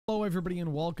Hello everybody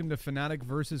and welcome to Fnatic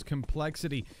versus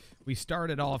Complexity. We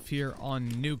started off here on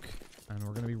Nuke and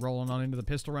we're going to be rolling on into the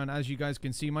pistol round. As you guys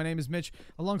can see, my name is Mitch.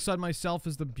 Alongside myself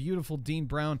is the beautiful Dean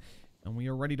Brown, and we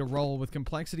are ready to roll with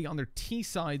Complexity on their T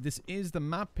side. This is the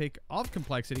map pick of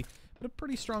Complexity, but a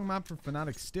pretty strong map for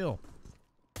Fnatic still.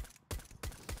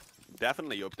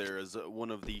 Definitely up there as one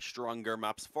of the stronger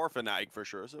maps for Fnatic for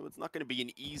sure, so it's not going to be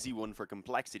an easy one for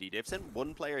Complexity. They've sent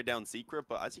one player down secret,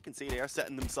 but as you can see, they are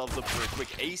setting themselves up for a quick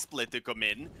A-split to come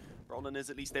in. Roland is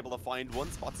at least able to find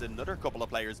one spot, another couple of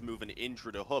players moving in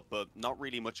through the hub, but not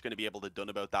really much going to be able to done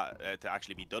about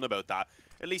that,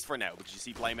 at least for now, because you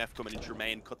see BlameF coming in through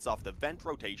main, cuts off the vent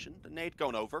rotation, the nade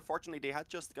going over. Fortunately, they had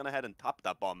just gone ahead and tapped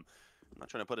that bomb. I'm not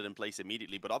trying to put it in place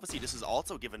immediately, but obviously this has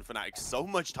also given Fnatic so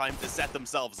much time to set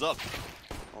themselves up,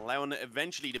 allowing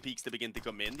eventually the peaks to begin to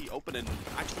come in. The opening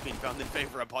actually being found in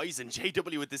favor of Poison.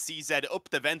 JW with the CZ up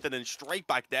the vent and then straight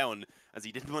back down, as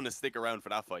he didn't want to stick around for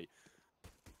that fight.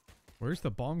 Where's the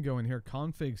bomb going here?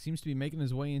 Config seems to be making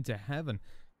his way into heaven.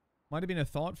 Might have been a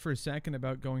thought for a second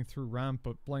about going through ramp,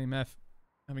 but BlameF,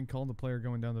 having called the player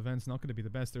going down the vent's not going to be the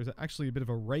best. There's actually a bit of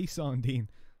a race on, Dean.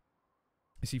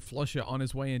 I see Flusha on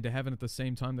his way into heaven at the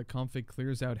same time that Config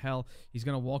clears out hell. He's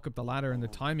going to walk up the ladder, and the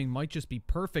timing might just be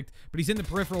perfect, but he's in the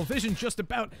peripheral vision just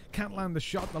about. Can't land the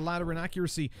shot. The ladder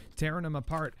inaccuracy tearing him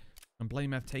apart. And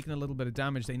BlameF taking a little bit of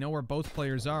damage. They know where both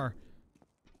players are.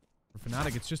 For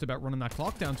Fnatic, it's just about running that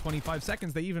clock down. 25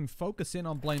 seconds. They even focus in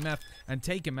on BlameF and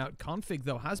take him out. Config,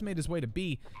 though, has made his way to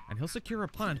B, and he'll secure a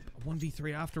plant.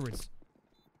 1v3 afterwards.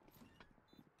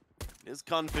 His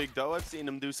Config, though, I've seen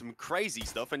him do some crazy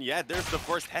stuff, and yeah, there's the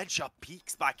first headshot,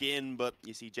 peeks back in, but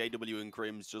you see JW and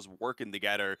Crims just working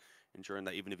together, ensuring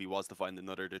that even if he was to find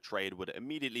another, the trade would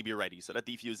immediately be ready. So that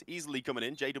defuse easily coming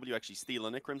in, JW actually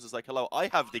stealing it. Crims is like, hello, I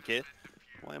have the kit.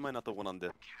 Why am I not the one on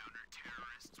the...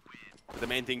 The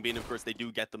main thing being, of course, they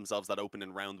do get themselves that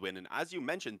opening round win. And as you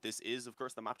mentioned, this is, of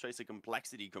course, the map choice of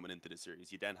Complexity coming into the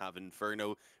series. You then have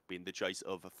Inferno being the choice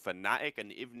of Fnatic.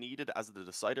 And if needed, as the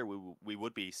decider, we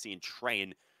would be seeing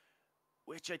Train,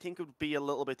 which I think would be a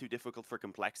little bit too difficult for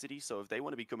Complexity. So if they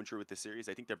want to be coming through with the series,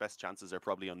 I think their best chances are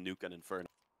probably on Nuke and Inferno.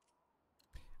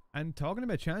 And talking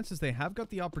about chances, they have got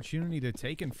the opportunity to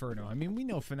take Inferno. I mean, we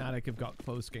know Fnatic have got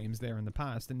close games there in the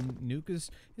past, and Nuke is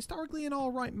historically an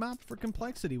alright map for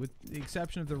Complexity, with the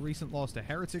exception of the recent loss to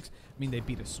Heretics. I mean, they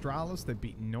beat Astralis, they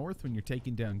beat North. When you're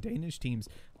taking down Danish teams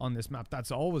on this map,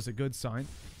 that's always a good sign.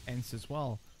 Ents as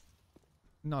well,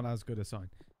 not as good a sign.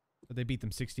 But they beat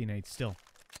them 16-8 still.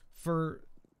 For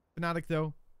Fnatic,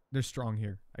 though, they're strong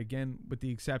here. Again, with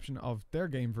the exception of their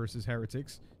game versus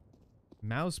Heretics.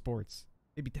 Mouse Sports,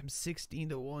 they beat them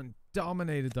 16-1,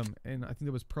 dominated them, and I think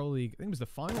it was Pro League. I think it was the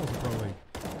finals of Pro League.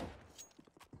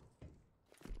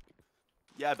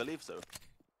 Yeah, I believe so.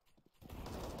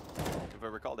 If I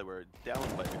recall, they were down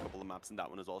by a couple of maps, and that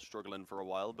one was all struggling for a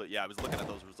while. But yeah, I was looking at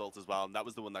those results as well, and that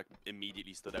was the one that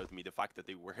immediately stood out to me. The fact that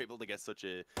they were able to get such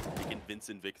a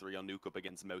convincing victory on Nuke up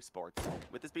against Mouse Sports.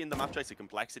 With this being the map choice of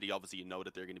Complexity, obviously you know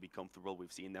that they're going to be comfortable.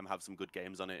 We've seen them have some good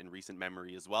games on it in recent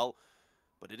memory as well.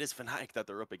 But it is Fnatic that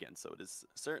they're up against, so it is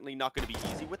certainly not going to be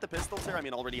easy with the pistols here. I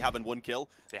mean, already having one kill,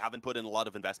 they haven't put in a lot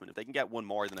of investment. If they can get one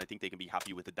more, then I think they can be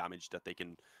happy with the damage that they've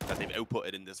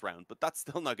outputted in this round. But that's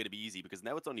still not going to be easy, because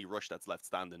now it's only Rush that's left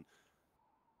standing.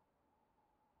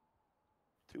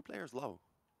 2 players low.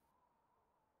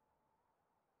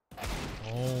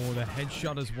 Oh, the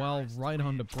headshot as well, right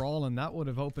on the Brawl, and that would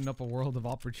have opened up a world of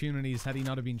opportunities had he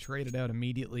not have been traded out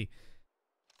immediately.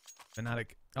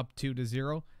 Fnatic up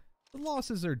 2-0. The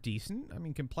losses are decent. I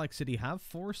mean, Complexity have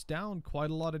forced down quite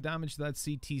a lot of damage to that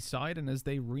CT side, and as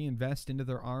they reinvest into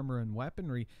their armor and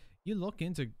weaponry, you look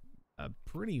into a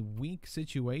pretty weak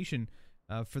situation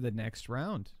for the next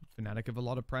round. Fnatic have a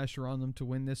lot of pressure on them to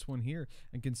win this one here,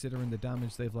 and considering the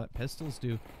damage they've let pistols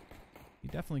do, you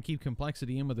definitely keep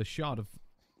Complexity in with a shot of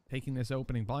taking this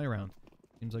opening buy round.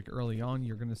 Seems like early on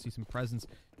you're going to see some presence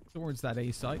towards that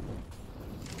A site.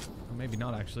 Well, maybe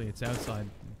not actually, it's outside.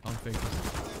 Config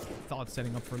thought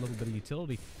setting up for a little bit of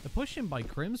utility. The push in by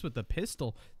Crims with the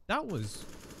pistol, that was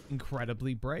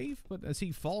incredibly brave, but as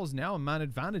he falls now, a man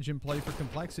advantage in play for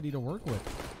Complexity to work with.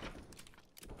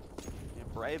 Yeah,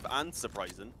 brave and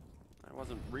surprising. I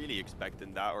wasn't really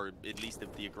expecting that, or at least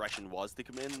if the aggression was to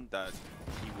come in, that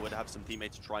he would have some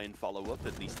teammates try and follow up,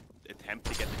 at least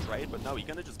attempt to get the trade. But no, he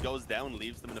kind of just goes down,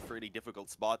 leaves them in a fairly difficult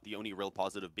spot. The only real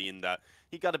positive being that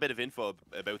he got a bit of info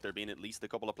about there being at least a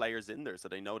couple of players in there, so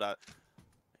they know that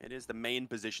it is the main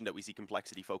position that we see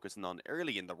Complexity focusing on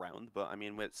early in the round. But I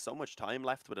mean, with so much time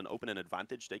left with an opening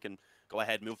advantage, they can go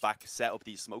ahead, move back, set up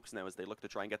these smokes now as they look to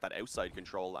try and get that outside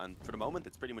control. And for the moment,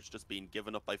 it's pretty much just being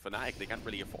given up by Fnatic. They can't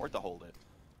really afford to hold it.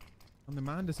 On the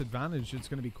man disadvantage, it's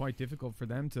going to be quite difficult for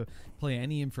them to play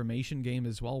any information game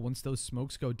as well. Once those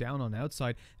smokes go down on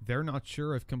outside, they're not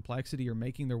sure if Complexity are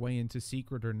making their way into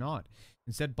secret or not.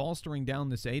 Instead, bolstering down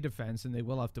this A defense, and they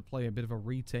will have to play a bit of a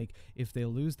retake if they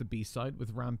lose the B side,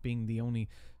 with ramp being the only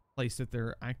place that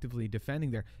they're actively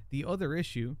defending there. The other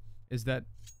issue is that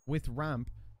with ramp,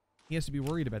 he has to be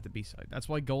worried about the B side. That's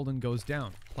why Golden goes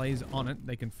down. Plays on it.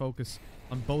 They can focus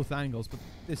on both angles, but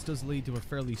this does lead to a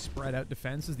fairly spread out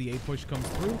defense as the A push comes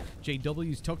through.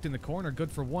 JW's tucked in the corner.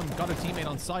 Good for one. Got a teammate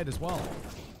on side as well.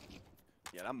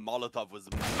 Yeah, that Molotov was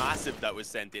massive that was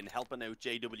sent in, helping out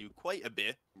JW quite a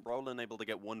bit. Brolin able to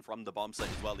get one from the bomb site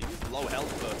as well. He was low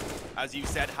health, but as you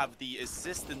said, have the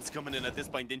assistance coming in at this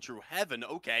point in through heaven.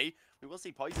 Okay, we will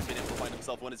see Poison being able to find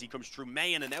himself one as he comes through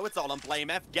main, and now it's all on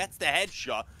BlameF. Gets the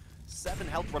headshot. 7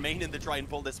 health remaining to try and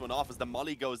pull this one off as the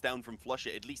molly goes down from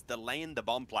Flusha, at least delaying the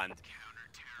bomb plant.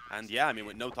 And yeah, I mean,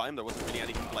 with no time, there wasn't really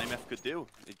anything BlameF could do.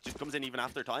 It just comes in even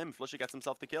after time. Flusha gets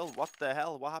himself the kill. What the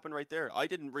hell? What happened right there? I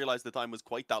didn't realize the time was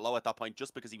quite that low at that point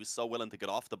just because he was so willing to get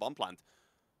off the bomb plant.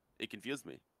 It confused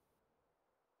me.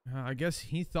 I guess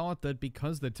he thought that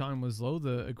because the time was low,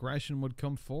 the aggression would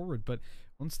come forward. But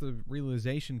once the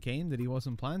realization came that he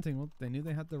wasn't planting, well, they knew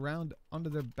they had the round under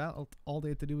their belt. All they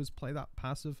had to do was play that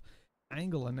passive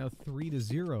angle, and now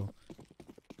 3-0.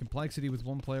 Complexity with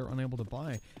one player unable to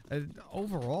buy.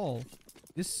 Overall,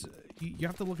 this you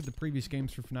have to look at the previous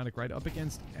games for Fnatic, right? Up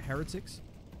against Heretics,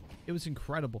 it was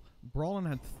incredible. Brawlin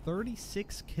had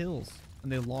 36 kills,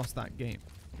 and they lost that game.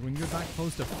 When you're that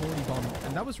close to 40 bomb,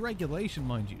 and that was regulation,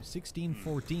 mind you,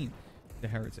 16-14, the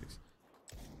Heretics.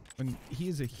 And he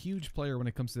is a huge player when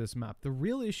it comes to this map. The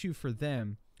real issue for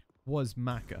them was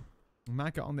Maka.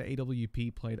 Maka on the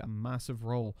AWP played a massive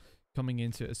role coming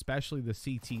into especially the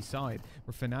CT side,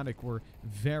 where Fnatic were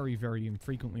very, very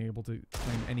infrequently able to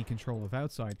claim any control of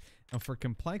outside. Now for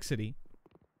Complexity,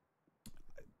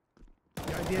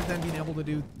 the idea of them being able to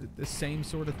do the same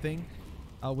sort of thing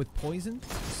with Poison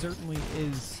certainly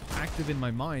is active in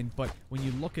my mind, but when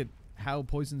you look at how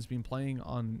Poison's been playing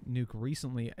on Nuke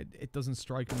recently, it doesn't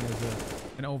strike me as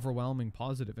an overwhelming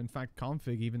positive. In fact,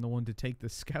 Config, even the one to take the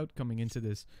scout coming into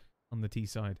this on the T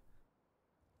side,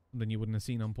 than you wouldn't have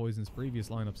seen on Poison's previous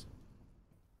lineups.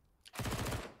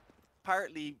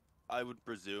 Partly, I would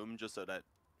presume, just so that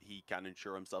he can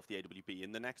ensure himself the AWP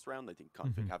in the next round. I think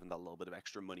Config having that little bit of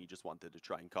extra money just wanted to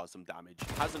try and cause some damage.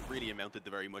 Hasn't really amounted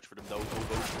to very much for them though.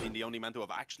 Obo's been the only man to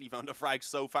have actually found a frag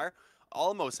so far.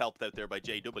 Almost helped out there by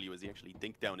JW as he actually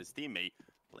dinked down his teammate.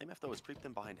 BlameF though has creeped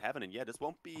in behind heaven, and yeah, this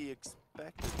won't be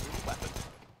expected. Weapon.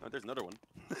 Oh, there's another one.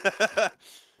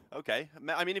 Okay,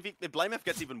 I mean, if BlameF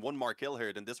gets even one more kill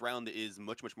here, then this round is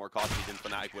much, much more costly than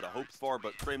Fnatic would have hoped for.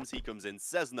 But Crims, he comes in,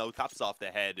 says no, taps off the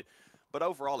head. But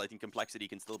overall, I think Complexity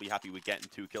can still be happy with getting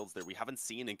 2 kills there. We haven't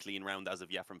seen a clean round as of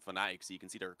yet from Fnatic, so you can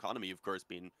see their economy, of course,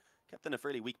 being kept in a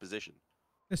fairly weak position.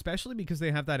 Especially because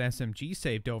they have that SMG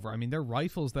saved over. I mean, they're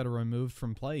rifles that are removed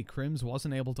from play. Crims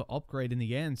wasn't able to upgrade in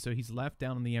the end, so he's left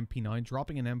down on the MP9,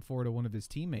 dropping an M4 to one of his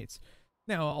teammates.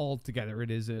 Now, altogether,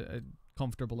 it is a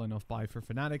comfortable enough buy for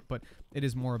Fnatic, but it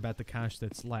is more about the cash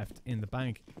that's left in the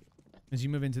bank. As you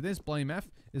move into this, BlameF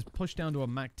is pushed down to a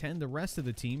Mac 10. The rest of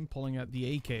the team pulling out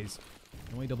the AKs.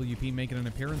 No AWP making an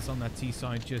appearance on that T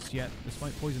side just yet,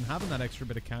 despite Poison having that extra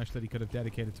bit of cash that he could have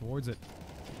dedicated towards it.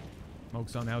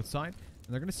 Smoke's on outside,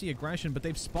 and they're going to see aggression, but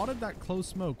they've spotted that close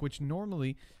smoke, which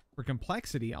normally, for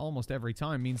Complexity, almost every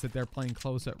time means that they're playing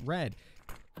close at red.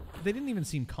 They didn't even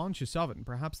seem conscious of it, and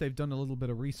perhaps they've done a little bit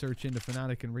of research into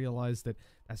Fnatic and realized that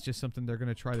that's just something they're going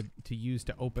to try to use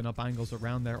to open up angles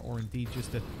around there, or indeed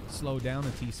just to slow down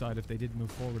a T side if they did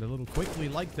move forward a little quickly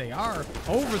like they are.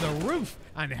 Over the roof,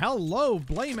 and hello,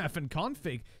 BlameF and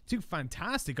Config, 2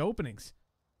 fantastic openings.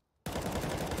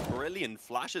 Brilliant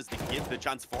flashes to give the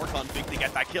chance for Config to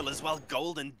get that kill as well.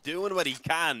 Golden doing what he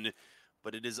can,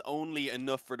 but it is only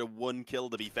enough for the 1 kill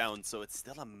to be found, so it's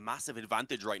still a massive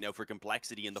advantage right now for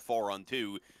Complexity in the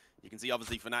 4-on-2. You can see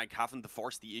obviously Fnatic having to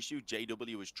force the issue.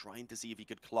 JW is trying to see if he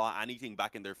could claw anything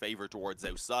back in their favor towards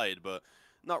outside, but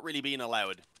not really being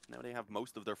allowed. Now they have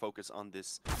most of their focus on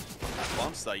this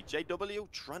bomb site.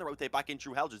 JW trying to rotate back in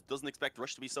through hell, just doesn't expect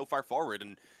Rush to be so far forward,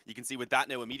 and you can see with that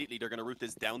now immediately they're going to route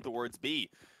this down towards B.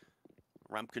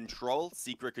 Ramp control,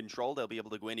 secret control, they'll be able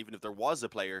to go in even if there was a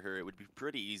player here. It would be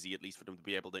pretty easy at least for them to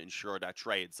be able to ensure that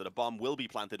trade. So the bomb will be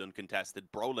planted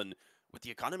uncontested. Brolin, with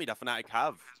the economy that Fnatic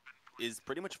have, is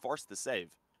pretty much forced to save.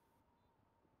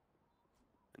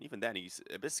 And even then, he's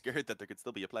a bit scared that there could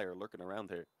still be a player lurking around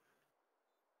here.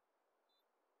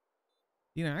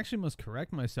 You know, I actually must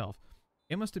correct myself.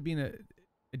 It must have been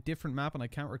a different map, and I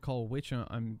can't recall which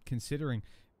I'm considering.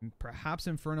 perhaps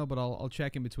Inferno, but I'll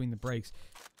check in between the breaks.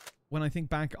 When I think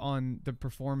back on the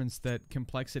performance that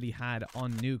Complexity had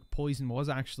on Nuke, Poison was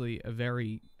actually a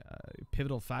very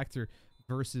pivotal factor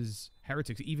versus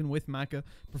Heretics, even with Maka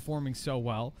performing so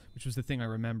well, which was the thing I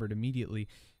remembered immediately.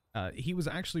 He was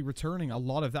actually returning a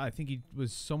lot of that. I think he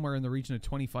was somewhere in the region of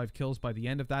 25 kills by the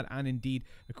end of that, and indeed,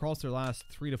 across their last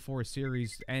 3 to 4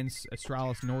 series, Ents,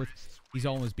 Astralis, North, he's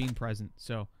always been present.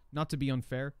 So, not to be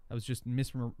unfair, I was just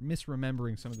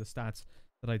misremembering some of the stats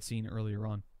that I'd seen earlier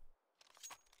on.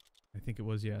 I think it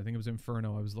was, yeah, I think it was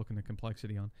Inferno I was looking at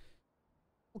Complexity on.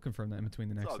 We'll confirm that in between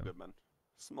the next It's all time. good, man.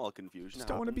 Small confusion. Just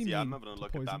don't want to be mean. Yeah, I'm having a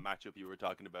look at Poison. that matchup you were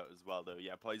talking about as well, though.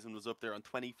 Yeah, Poison was up there on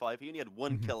 25. He only had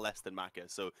one kill less than Maka,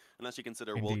 so unless you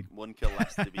consider one kill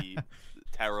less to be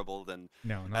terrible, then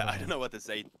no, I don't know what to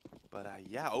say. But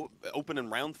yeah,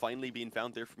 opening round finally being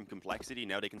found there from Complexity.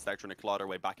 Now they can start trying to claw their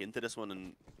way back into this one,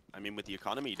 and I mean, with the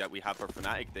economy that we have for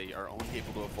Fnatic, they are only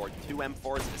able to afford 2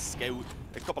 M4s, a scout,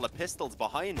 a couple of pistols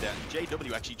behind it.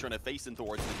 JW actually trying to face in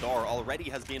towards the door already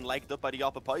has been legged up by the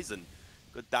Oppa Poison.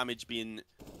 Good damage being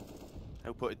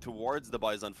output towards the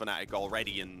boys on Fnatic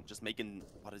already, and just making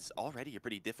what is already a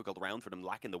pretty difficult round for them,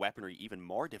 lacking the weaponry even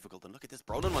more difficult. And look at this,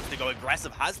 Brolin wants to go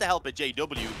aggressive, has the help at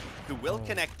JW, who will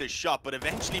connect the shot, but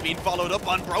eventually being followed up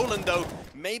on. Brolin, though,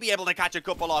 may be able to catch a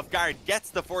couple off guard, gets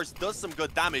the force, does some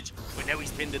good damage, but now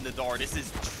he's pinned in the door. This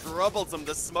is troublesome.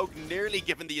 The smoke nearly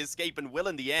given the escape and will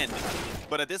in the end,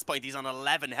 but at this point he's on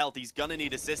 11 health. He's gonna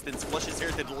need assistance. Flush is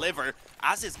here to deliver,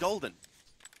 as is Golden.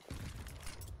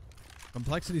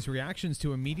 Complexity's reactions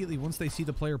to immediately, once they see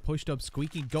the player pushed up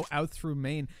Squeaky, go out through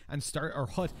main and start, or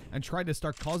hut, and try to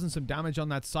start causing some damage on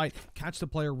that site, catch the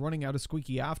player running out of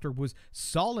Squeaky after, was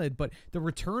solid. But the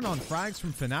return on frags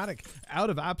from Fnatic out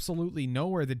of absolutely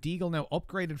nowhere. The Deagle now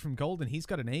upgraded from Golden. He's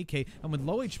got an AK, and with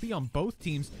low HP on both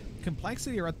teams,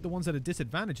 Complexity are at the ones at a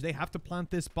disadvantage. They have to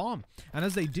plant this bomb, and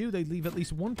as they do, they leave at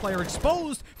least one player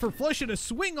exposed for Flusha to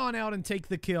swing on out and take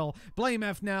the kill.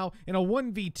 BlameF now in a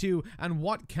 1v2, and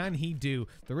what can he do?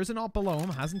 There is an op below him,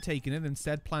 hasn't taken it,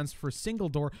 instead plans for single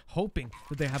door, hoping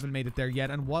that they haven't made it there yet.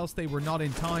 And whilst they were not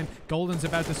in time, Golden's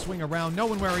about to swing around,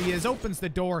 knowing where he is, opens the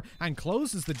door and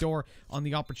closes the door on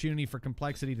the opportunity for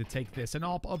Complexity to take this. An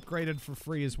op upgraded for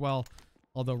free as well,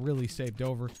 although really saved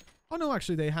over. Oh no,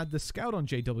 actually they had the scout on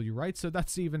JW, right? So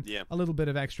that's even a little bit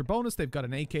of extra bonus. They've got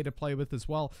an AK to play with as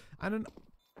well, and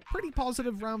a pretty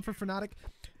positive round for Fnatic.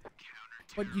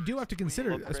 But you do have to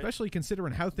consider, especially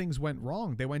considering how things went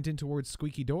wrong. They went in towards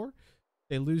Squeaky Door,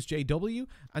 they lose JW,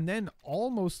 and then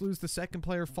almost lose the second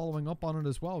player following up on it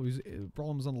as well.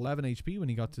 Brolin was on 11 HP when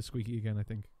he got to Squeaky again, I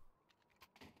think.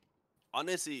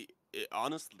 Honestly, it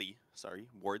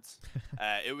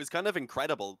was kind of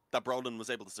incredible that Brolin was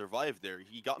able to survive there.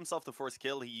 He got himself the first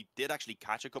kill. He did actually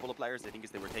catch a couple of players, I think,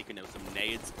 as they were taking out some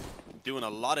nades, doing a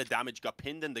lot of damage, got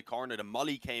pinned in the corner. The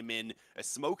molly came in, a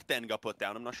smoke then got put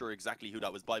down. I'm not sure exactly who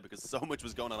that was by because so much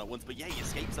was going on at once, but yeah, he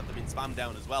escapes after being spammed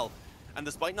down as well. And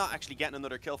despite not actually getting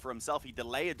another kill for himself, he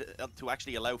delayed to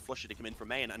actually allow Flusha to come in from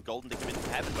main and Golden to come in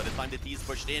from heaven. By the time the T's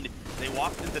pushed in, they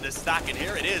walked into the stack, and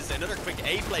here it is. Another quick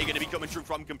A play going to be coming through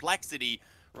from Complexity.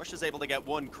 Rush is able to get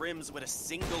one. Crims with a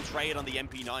single trade on the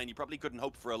MP9. You probably couldn't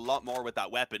hope for a lot more with that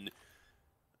weapon.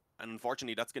 And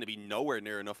unfortunately, that's going to be nowhere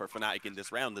near enough for Fnatic in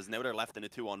this round, as now they're left in a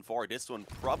 2-on-4. This one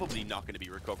probably not going to be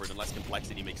recovered unless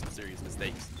Complexity makes some serious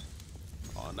mistakes.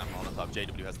 Oh, and that Molotov,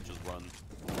 JW has to just run.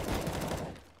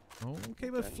 Okay,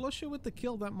 but Flusha with the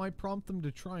kill, that might prompt them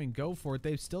to try and go for it.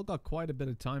 They've still got quite a bit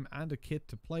of time and a kit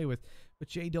to play with. But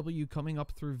JW coming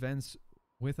up through vents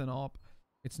with an op,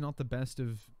 it's not the best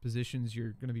of positions.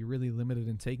 You're going to be really limited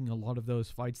in taking a lot of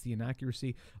those fights. The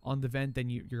inaccuracy on the vent,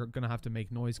 then you're going to have to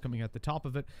make noise coming at the top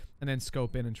of it and then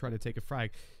scope in and try to take a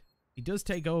frag. He does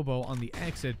take Oboe on the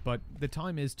exit, but the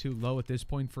time is too low at this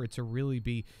point for it to really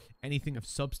be anything of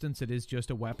substance. It is just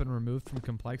a weapon removed from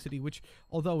Complexity, which,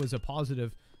 although is a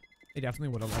positive, they definitely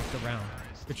would have liked the round.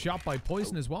 Good shot by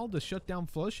Poison as well to shut down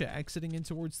Flusha, exiting in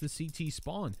towards the CT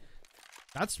spawn.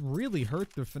 That's really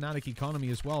hurt the Fnatic economy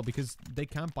as well, because they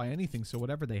can't buy anything, so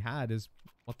whatever they had is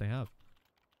what they have.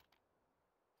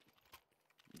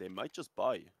 They might just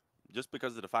buy. Just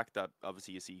because of the fact that,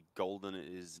 obviously, you see Golden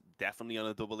is definitely on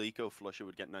a double eco. Flusha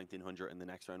would get 1900 in the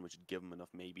next round, which would give him enough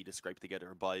maybe to scrape together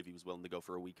a buy if he was willing to go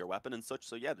for a weaker weapon and such.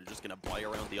 So yeah, they're just going to buy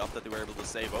around the op that they were able to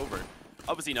save over.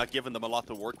 Obviously not giving them a lot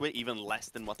to work with, even less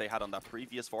than what they had on that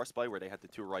previous force buy, where they had the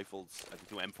 2 rifles,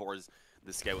 the 2 M4s,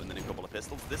 the scout, and then a couple of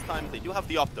pistols. This time, they do have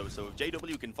the op, though, so if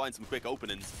JW can find some quick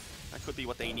openings, that could be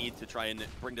what they need to try and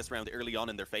bring this round early on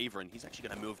in their favor. And he's actually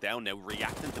going to move down now,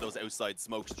 reacting to those outside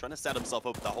smokes, trying to set himself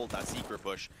up to hold that secret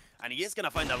push. And he is going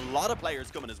to find a lot of players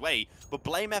coming his way, but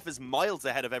BlameF is miles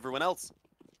ahead of everyone else.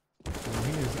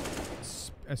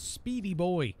 a speedy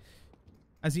boy.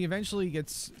 As he eventually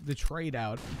gets the trade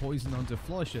out, poison onto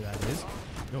Flusha, that is.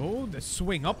 Oh, the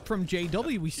swing up from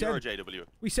JW.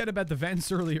 We said about the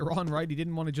vents earlier on, right? He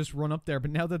didn't want to just run up there,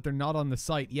 but now that they're not on the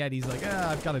site yet, he's like,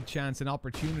 I've got a chance, an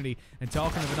opportunity. And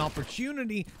talking of an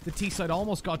opportunity, the T side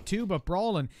almost got two, but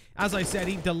Brawlin, as I said,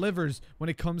 he delivers when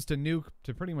it comes to Nuke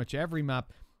to pretty much every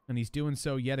map, and he's doing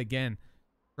so yet again.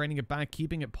 Training it back,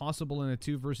 keeping it possible in a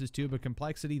 2 versus 2, but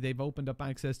Complexity, they've opened up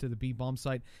access to the B bomb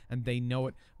site, and they know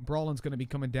it. Brawlin's going to be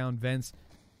coming down vents,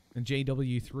 and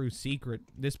JW through Secret.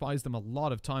 This buys them a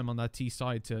lot of time on that T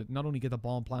side to not only get the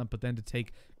bomb plant, but then to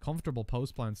take comfortable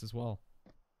post plants as well.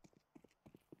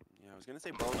 Yeah, I was going to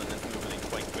say Brawlin is moving in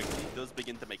quite quickly. He does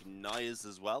begin to make noise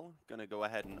as well. Going to go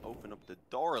ahead and open up the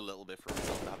door a little bit for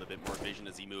himself to have a bit more vision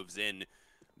as he moves in.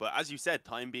 But as you said,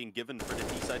 time being given for the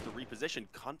T-side to reposition.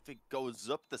 Config goes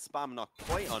up, the spam not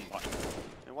quite on point.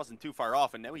 It wasn't too far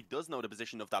off, and now he does know the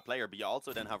position of that player. But you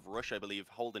also then have Rush, I believe,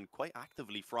 holding quite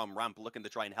actively from ramp, looking to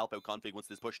try and help out Config once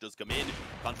this push does come in.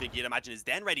 Config, you'd imagine, is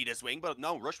then ready to swing, but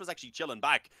no, Rush was actually chilling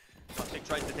back. Config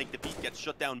tries to take the beat, gets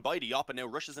shut down by the op, and now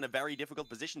Rush is in a very difficult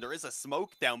position. There is a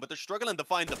smoke down, but they're struggling to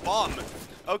find the bomb.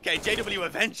 Okay, JW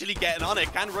eventually getting on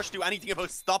it. Can Rush do anything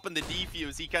about stopping the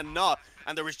defuse? He cannot,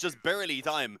 and there was just barely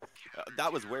time.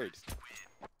 That was weird.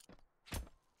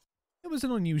 It was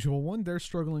an unusual one. They're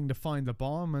struggling to find the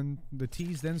bomb, and the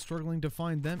T's then struggling to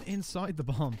find them inside the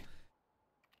bomb.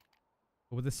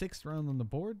 But with the 6th round on the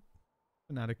board,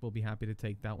 Fnatic will be happy to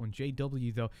take that one.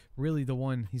 JW, though, really the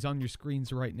one, he's on your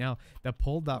screens right now, that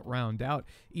pulled that round out.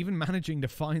 Even managing to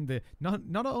find the,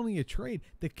 not only a trade,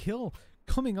 the kill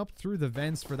coming up through the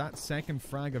vents for that second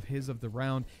frag of his of the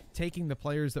round, taking the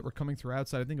players that were coming through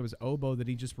outside. I think it was Oboe that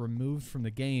he just removed from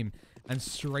the game and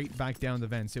straight back down the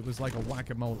vents. It was like a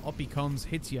whack-a-mole. Up he comes,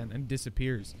 hits you, and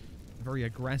disappears. A very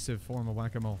aggressive form of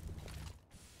whack-a-mole.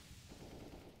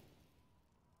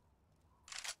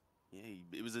 Yeah,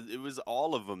 it was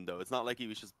all of them, though. It's not like he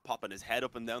was just popping his head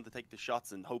up and down to take the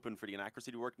shots and hoping for the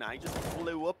inaccuracy to work. Nah, he just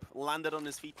flew up, landed on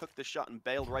his feet, took the shot, and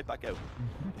bailed right back out.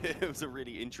 It was a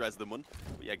really interesting one.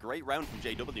 But yeah, great round from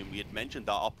JW, and we had mentioned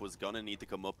that op was gonna need to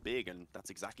come up big, and that's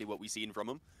exactly what we seen from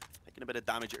him. Taking a bit of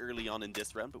damage early on in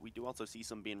this round, but we do also see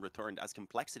some being returned as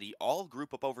Complexity all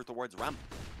group up over towards ramp.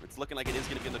 It's looking like it is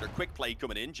going to be another quick play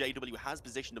coming in. JW has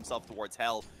positioned himself towards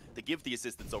Hell to give the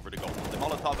assistance over to Golden. The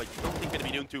Molotov, I don't think going to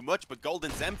be doing too much, but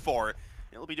Golden's M4,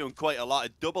 he'll be doing quite a lot. A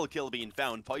double kill being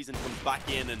found. Poison comes back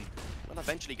in and will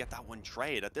eventually get that one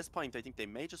trade. At this point, I think they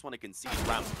may just want to concede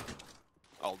ramp.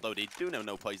 Although they do now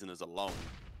know Poison is alone.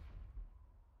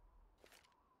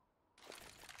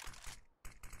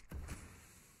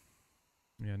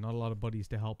 Yeah, not a lot of buddies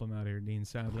to help him out here, Dean,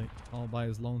 sadly. All by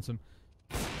his lonesome.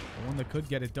 The one that could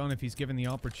get it done if he's given the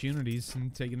opportunities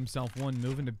and taking himself one,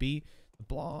 moving to B. The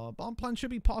bomb plan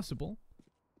should be possible.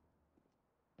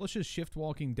 Let's just shift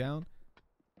walking down.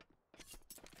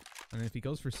 And if he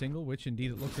goes for single, which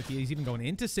indeed it looks like he's even going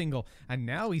into single, and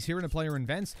now he's hearing a player in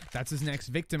vents. That's his next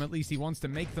victim. At least he wants to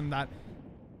make them that.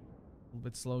 A little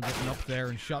bit slow getting up there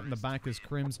and shot in the back as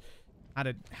Crims had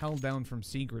it held down from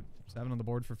Secret. 7 on the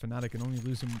board for Fnatic and only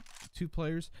losing 2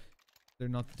 players. They're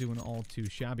not doing all too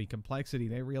shabby. Complexity,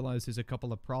 they realize there's a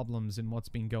couple of problems in what's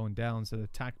been going down, so the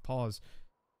attack pause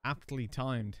aptly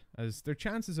timed, as their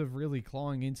chances of really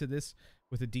clawing into this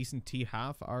with a decent T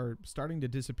half are starting to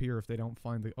disappear if they don't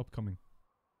find the upcoming.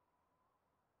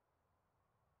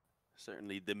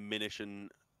 Certainly diminishing,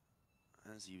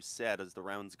 as you said, as the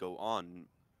rounds go on.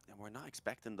 And we're not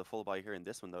expecting the full buy here in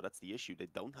this one, though. That's the issue. They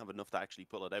don't have enough to actually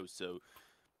pull it out, so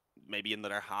maybe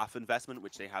another half investment,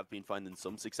 which they have been finding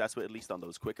some success with, at least on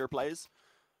those quicker plays.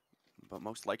 But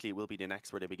most likely it will be the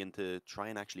next where they begin to try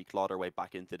and actually claw their way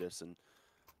back into this. And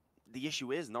the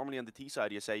issue is, normally on the T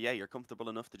side, you say, yeah, you're comfortable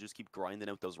enough to just keep grinding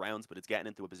out those rounds, but it's getting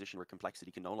into a position where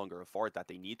Complexity can no longer afford that.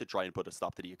 They need to try and put a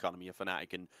stop to the economy of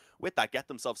Fnatic, and with that, get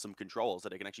themselves some control so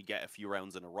they can actually get a few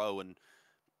rounds in a row and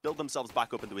build themselves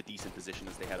back up into a decent position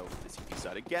as they head over to the CT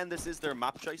side. Again, this is their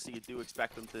map choice, so you do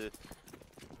expect them to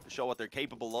show what they're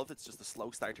capable of. It's just a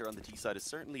slow start here on the T side is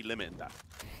certainly limiting that.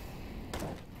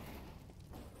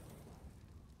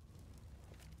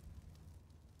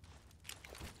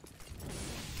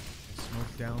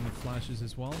 Smoke down the flashes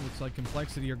as well. Looks like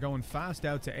Complexity are going fast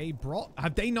out to A.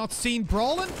 Have they not seen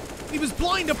Brawlin? He was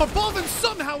blind up above and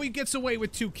somehow he gets away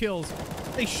with 2 kills.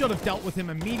 They should have dealt with him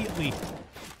immediately.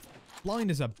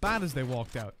 Blind is as bad as they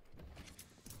walked out.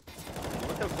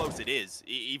 Look how close it is.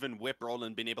 Even with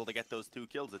Brawlin being able to get those 2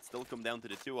 kills, it's still come down to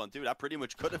the 2-on-2. That pretty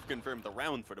much could have confirmed the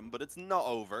round for them, but it's not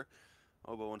over.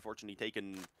 Oboe unfortunately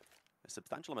taking A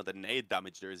substantial amount of nade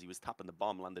damage there as he was tapping the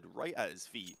bomb, landed right at his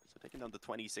feet. So taking down to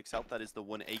 26 health, that is the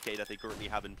one AK that they currently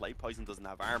have in play. Poison doesn't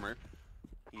have armor.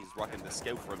 He's rocking the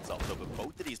scout for himself, though, but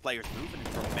both of these players moving in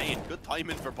from main. Good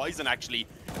timing for Poison, actually.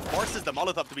 Forces the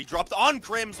Molotov to be dropped on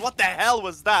Crims. What the hell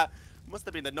was that? Must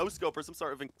have been the no-scope or some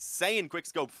sort of insane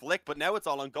quick-scope flick, but now it's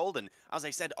all on Golden. As I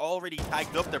said, already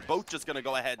tagged up. They're both just going to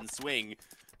go ahead and swing.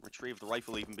 Retrieve the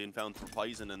rifle even being found for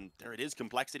Poison, and there it is.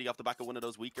 Complexity off the back of one of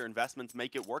those weaker investments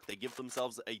make it work. They give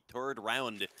themselves a third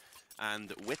round,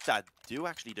 and with that, do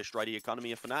actually destroy the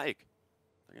economy of Fnatic.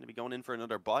 They're going to be going in for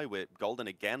another buy with Golden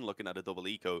again looking at a double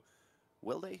eco.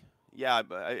 Will they? Yeah,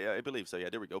 I believe so. Yeah,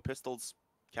 there we go. Pistols,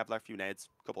 Kevlar, few nades,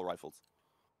 couple rifles.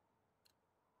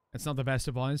 It's not the best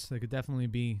of buys. They could definitely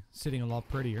be sitting a lot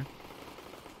prettier.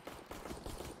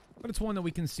 But it's one that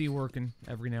we can see working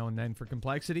every now and then for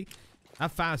Complexity.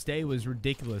 That fast A was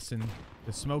ridiculous, and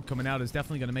the smoke coming out is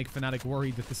definitely going to make Fnatic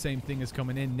worried that the same thing is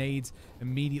coming in. Nades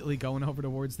immediately going over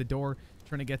towards the door,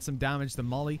 trying to get some damage. The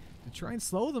molly to try and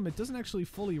slow them. It doesn't actually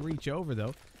fully reach over,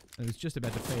 though. It was just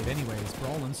about to fade anyways.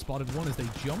 Brawlin spotted one as they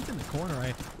jumped in the corner.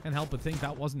 I can't help but think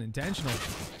that wasn't intentional.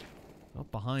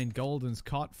 Up behind, Golden's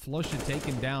caught, Flush it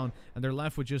taken down, and they're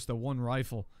left with just the one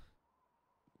rifle.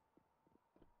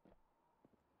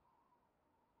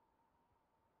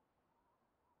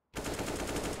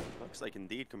 Looks like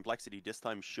indeed Complexity this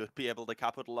time should be able to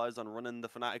capitalize on running the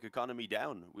Fnatic economy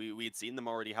down. We had seen them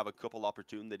already have a couple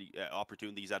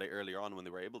opportunities at it earlier on when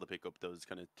they were able to pick up those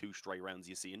kind of 2 straight rounds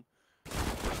you've seen.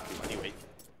 Anyway,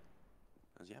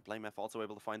 as yeah, BlameF also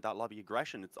able to find that lobby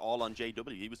aggression. It's all on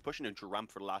JW. He was pushing into ramp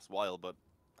for the last while, but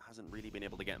hasn't really been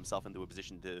able to get himself into a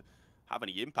position to have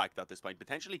any impact at this point.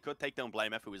 Potentially could take down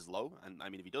BlameF, who is low, and I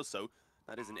mean, if he does so,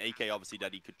 that is an AK, obviously,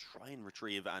 that he could try and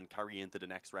retrieve and carry into the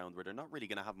next round, where they're not really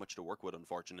going to have much to work with,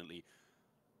 unfortunately.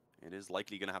 It is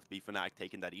likely going to have to be Fnatic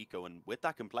taking that eco, and with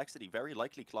that Complexity, very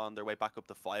likely clawing their way back up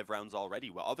to 5 rounds already.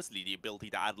 Well, obviously, the ability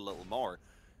to add a little more,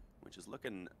 which is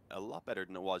looking a lot better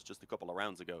than it was just a couple of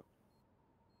rounds ago.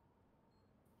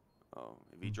 Oh,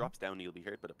 if he drops down, he'll be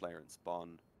hurt by the player in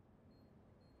spawn.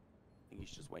 I think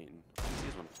he's just waiting. He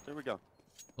sees one. There we go. A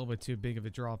little bit too big of a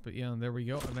drop, but yeah, there we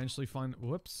go. Eventually find...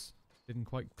 Whoops. Didn't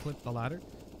quite clip the ladder.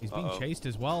 He's being chased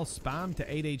as well. Spam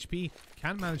to 8 HP.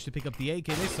 Can't manage to pick up the AK.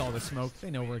 They saw the smoke.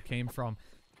 They know where it came from.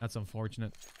 That's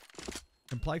unfortunate.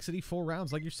 Complexity, 4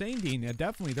 rounds. Like you're saying, Dean, yeah,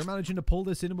 definitely. They're managing to pull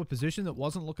this into a position that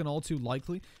wasn't looking all too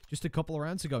likely just a couple of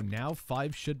rounds ago. Now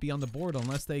 5 should be on the board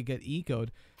unless they get ecoed,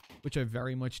 which I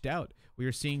very much doubt. We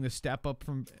are seeing the step up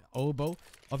from Oboe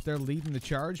up there leading the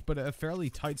charge, but a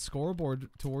fairly tight scoreboard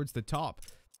towards the top.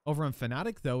 Over on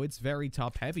Fnatic, though, it's very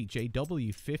top-heavy.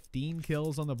 JW, 15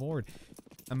 kills on the board.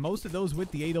 And most of those with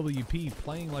the AWP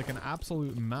playing like an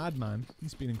absolute madman.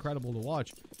 He's been incredible to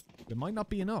watch. It might not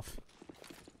be enough.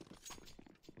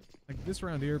 Like this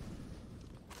round here,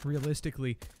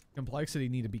 realistically, Complexity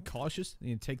need to be cautious. They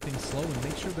need to take things slow and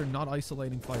make sure they're not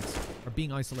isolating fights. Or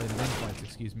being isolated in fights,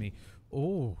 excuse me.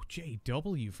 Oh,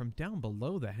 JW from down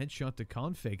below the headshot to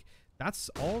config.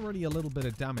 That's already a little bit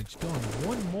of damage done.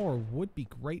 One more would be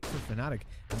great for Fnatic.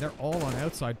 And they're all on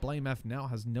outside. BlameF now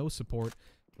has no support.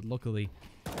 But luckily,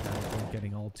 they're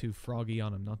getting all too froggy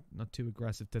on him. Not too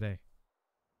aggressive today.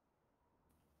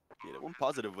 Yeah, the one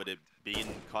positive with it being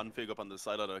config up on the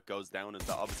silo that goes down is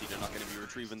that obviously they're not going to be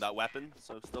retrieving that weapon.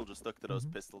 So still just stuck to those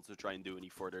pistols to try and do any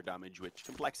further damage, which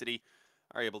Complexity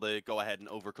are able to go ahead and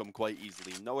overcome quite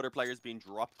easily. No other players being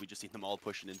dropped. We just seen them all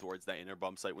pushing in towards that inner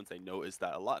bomb site once they noticed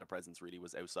that a lot of presence really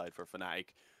was outside for Fnatic.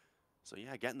 So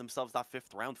yeah, getting themselves that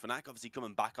 5th round. Fnatic obviously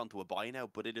coming back onto a buy now,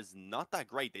 but it is not that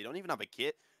great. They don't even have a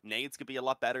kit. Nades could be a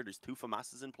lot better. There's 2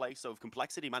 FAMASs in play. So if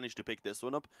Complexity managed to pick this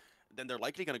one up, then they're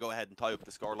likely going to go ahead and tie up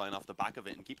the scoreline off the back of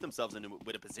it and keep themselves in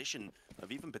with a position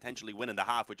of even potentially winning the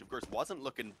half, which of course wasn't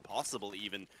looking possible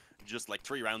even just like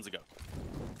 3 rounds ago.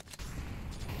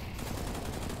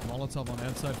 Molotov on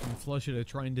outside from Flusher to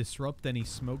try and disrupt, then he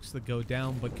smokes the go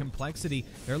down, but Complexity,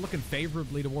 they're looking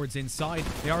favorably towards inside.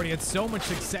 They already had so much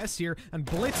success here, and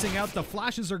blitzing out, the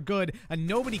flashes are good, and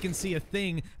nobody can see a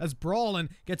thing as Brawlin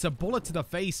gets a bullet to the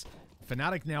face.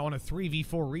 Fnatic now on a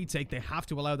 3v4 retake. They have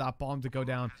to allow that bomb to go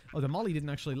down. Oh, the molly didn't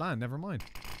actually land, never mind.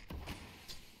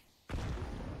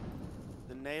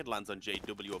 The nade lands on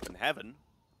JW up in heaven.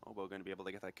 Oboe going to be able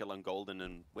to get that kill on Golden,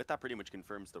 and with that pretty much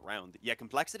confirms the round. Yeah,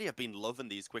 Complexity have been loving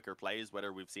these quicker plays,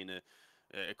 whether we've seen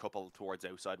a couple towards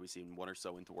outside, we've seen 1 or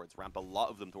so in towards ramp, a lot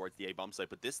of them towards the A-bomb site,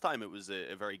 but this time it was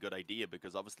a very good idea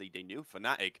because obviously they knew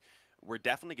Fnatic were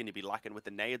definitely going to be lacking with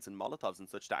the nades and Molotovs and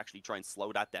such to actually try and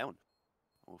slow that down.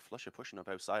 Oh, Flusher pushing up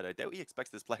outside. I doubt he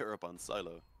expects this player up on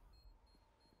silo.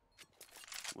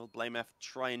 Will BlameF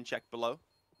try and check below?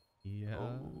 Yeah.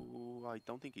 Oh, I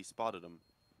don't think he spotted him.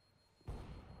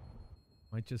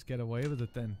 Might just get away with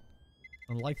it then.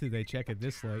 Unlikely they check it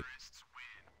this late.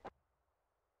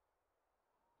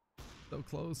 So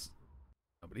close.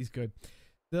 Oh, but he's good.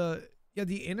 The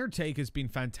inner take has been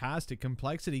fantastic.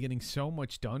 Complexity getting so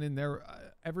much done in there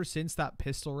ever since that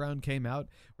pistol round came out,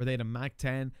 where they had a Mac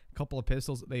 10, a couple of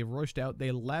pistols. They rushed out.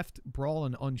 They left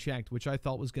Brawlin unchecked, which I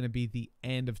thought was going to be the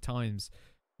end of times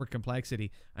for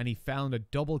Complexity. And he found a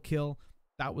double kill.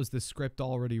 That was the script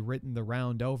already written the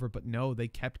round over, but no, they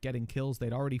kept getting kills.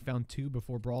 They'd already found 2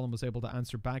 before Brawlin was able to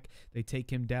answer back. They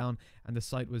take him down, and the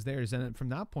site was theirs. And from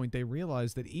that point, they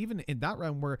realized that even in that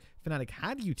round where Fnatic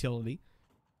had utility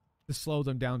to slow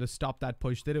them down, to stop that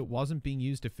push, that it wasn't being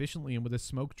used efficiently, and with a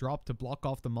smoke drop to block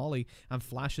off the molly and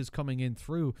flashes coming in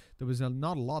through, there was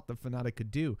not a lot that Fnatic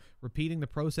could do. Repeating the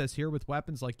process here with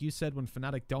weapons, like you said, when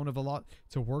Fnatic don't have a lot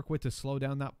to work with to slow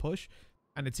down that push,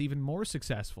 and it's even more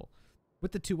successful.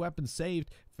 With the 2 weapons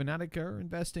saved, Fnatic are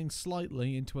investing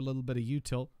slightly into a little bit of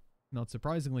util, not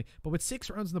surprisingly. But with 6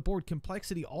 rounds on the board,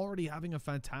 Complexity already having a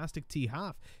fantastic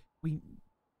T-half. We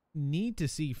need to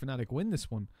see Fnatic win this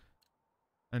one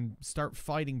and start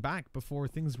fighting back before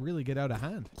things really get out of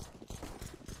hand.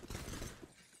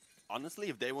 Honestly,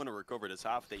 if they want to recover this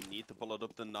half, they need to pull it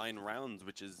up to 9 rounds,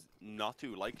 which is not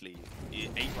too likely. 8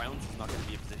 rounds is not going to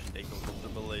be a position they feel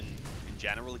comfortable in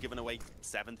general. Giving away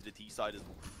 7 to the T side is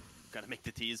going to make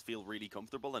the T's feel really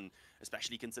comfortable, and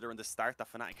especially considering the start that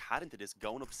Fnatic had into this,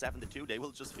 going up 7-2, they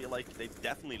will just feel like they've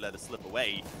definitely let it slip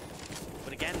away.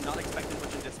 But again, not expecting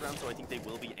much in this round, so I think they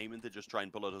will be aiming to just try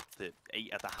and pull it up to 8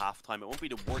 at the halftime. It won't be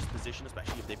the worst position,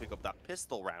 especially if they pick up that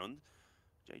pistol round.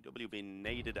 JW being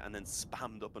naded and then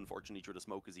spammed up, unfortunately, through the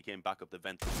smoke as he came back up the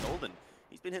vent to Golden.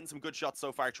 He's been hitting some good shots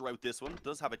so far throughout this one.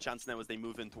 Does have a chance now as they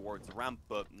move in towards the ramp,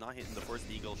 but not hitting the first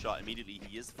eagle shot immediately.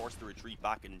 He is forced to retreat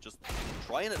back and just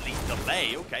try and at least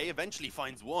delay. Okay, eventually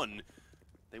finds one.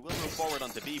 They will move forward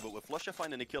onto B, but with Flusha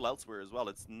finding a kill elsewhere as well,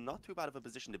 it's not too bad of a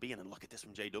position to be in. And look at this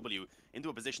from JW, into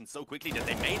a position so quickly that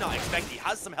they may not expect. He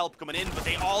has some help coming in, but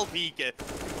they all peek it.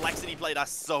 Complexity played that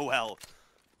so well.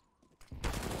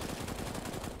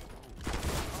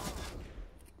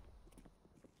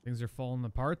 Things are falling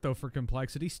apart, though, for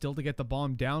Complexity. Still to get the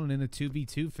bomb down, and in a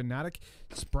 2v2, Fnatic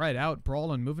spread out.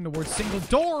 Brawlin moving towards single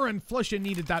door, and Flusha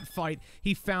needed that fight.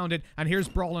 He found it, and here's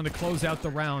Brawlin to close out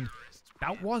the round.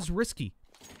 That was risky.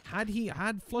 Had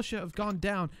Flusha have gone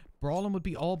down, Brawlin would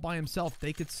be all by himself.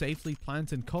 They could safely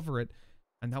plant and cover it,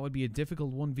 and that would be a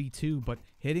difficult 1v2, but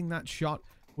hitting that shot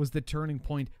was the turning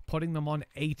point, putting them on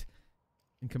 8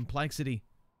 in Complexity.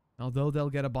 Although they'll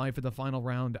get a bye for the final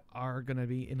round, are going to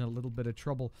be in a little bit of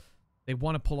trouble. They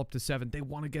want to pull up to 7. They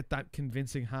want to get that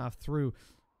convincing half through.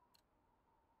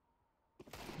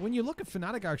 When you look at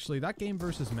Fnatic, actually, that game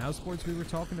versus Mousesports we were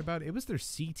talking about, it was their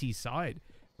CT side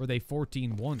where they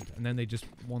 14-1, and then they just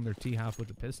won their T half with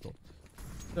the pistol.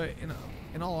 So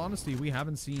in all honesty, we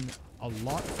haven't seen a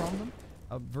lot from them.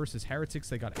 Versus Heretics,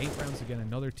 they got 8 rounds. Again,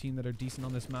 another team that are decent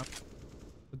on this map.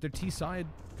 But their T side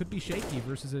could be shaky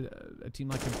versus a team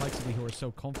like Complexity, who are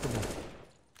so comfortable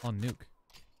on Nuke.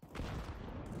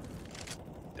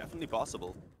 Definitely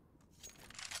possible.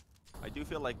 I do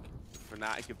feel like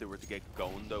Fnatic, if they were to get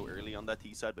going though early on that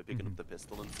T side by picking up the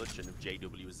pistol and such, and if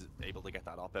JW is able to get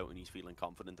that op out and he's feeling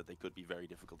confident, that they could be very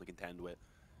difficult to contend with.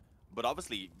 But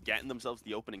obviously, getting themselves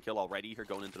the opening kill already here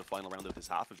going into the final round of this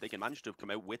half, if they can manage to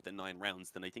come out with the 9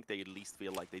 rounds, then I think they at least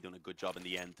feel like they've done a good job in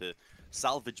the end to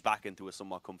salvage back into a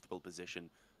somewhat comfortable position.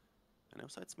 And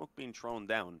outside smoke being thrown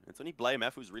down, it's only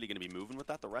BlameF who's really going to be moving with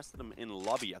that. The rest of them in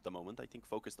lobby at the moment, I think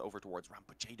focused over towards ramp.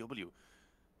 But JW,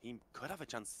 he could have a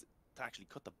chance to actually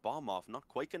cut the bomb off. Not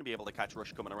quite going to be able to catch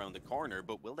Rush coming around the corner,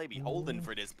 but will they be holding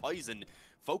for this poison?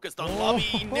 Focused on lobby,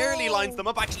 he nearly lines them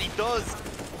up, actually does.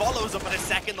 Follows up in a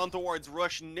second on towards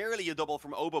Rush, nearly a double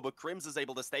from Obo, but Crims is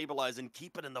able to stabilize and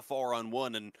keep it in the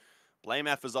 4-on-1, and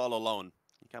BlameF is all alone.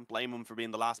 You can't blame him for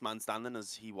being the last man standing,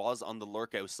 as he was on the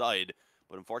lurk outside,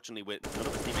 but unfortunately with none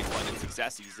of his teammates finding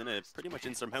success, he's in a pretty much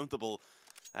insurmountable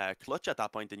clutch at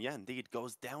that point, and yeah, indeed,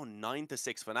 goes down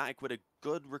 9-6. Fnatic with a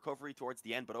good recovery towards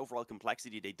the end, but overall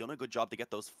Complexity, they've done a good job to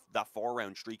get that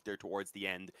 4-round streak there towards the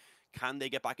end. Can they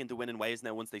get back into winning ways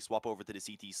now once they swap over to the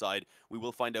CT side? We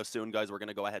will find out soon, guys. We're going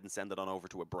to go ahead and send it on over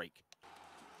to a break.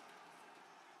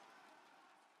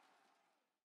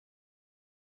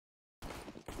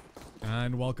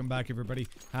 And welcome back, everybody.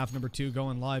 Half number 2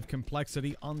 going live.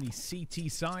 Complexity on the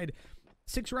CT side.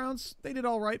 6 rounds. They did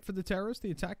all right for the terrorists,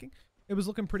 the attacking. It was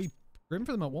looking pretty grim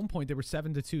for them at one point. They were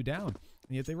 7-2 down,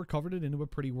 and yet they recovered it into a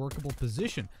pretty workable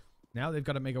position. Now they've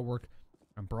got to make it work.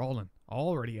 And Brawlin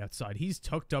already outside. He's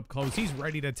tucked up close. He's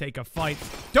ready to take a fight.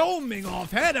 Doming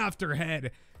off head after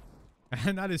head.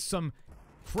 And that is some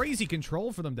crazy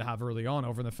control for them to have early on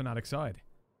over the Fnatic side.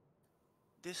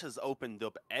 This has opened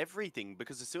up everything,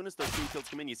 because as soon as those 2 kills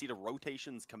come in, you see the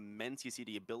rotations commence, you see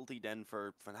the ability then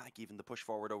for Fnatic even to push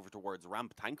forward over towards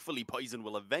ramp. Thankfully, Poison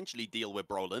will eventually deal with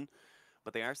Brolin,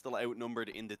 but they are still outnumbered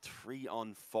in the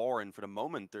 3-on-4, and for the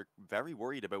moment, they're very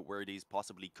worried about where these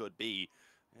possibly could be.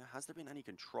 Yeah, has there been any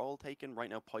control taken? Right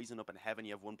now, Poison up in heaven,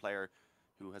 you have one player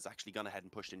who has actually gone ahead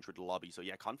and pushed in through the lobby. So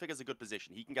yeah, Config is a good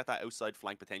position. He can get that outside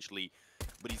flank potentially,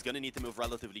 but he's going to need to move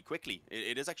relatively quickly.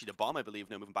 It is actually the bomb, I believe,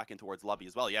 now moving back in towards lobby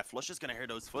as well. Yeah, Flush is going to hear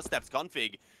those footsteps.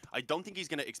 Config, I don't think he's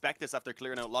going to expect this after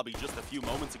clearing out lobby just a few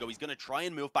moments ago. He's going to try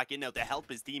and move back in now to help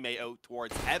his teammate out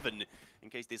towards heaven in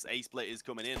case this A split is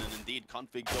coming in. And indeed,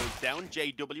 Config goes down.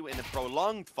 JW in a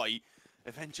prolonged fight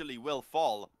eventually will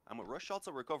fall, and with Rush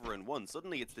also recovering one,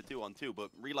 suddenly it's the 2-on-2, but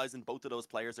realizing both of those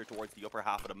players are towards the upper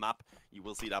half of the map, you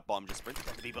will see that bomb just sprinted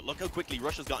down to B, but look how quickly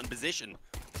Rush has got in position.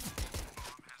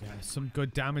 Yeah, some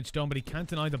good damage done, but he can't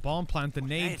deny the bomb plant. The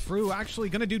nade through actually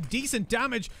going to do decent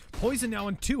damage. Poison now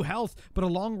on 2 health, but a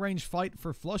long-range fight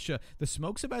for Flusha. The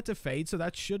smoke's about to fade, so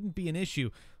that shouldn't be an issue.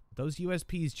 Those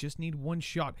USPs just need one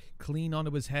shot clean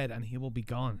onto his head, and he will be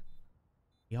gone.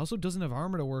 He also doesn't have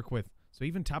armor to work with, so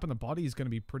even tapping the body is going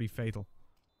to be pretty fatal.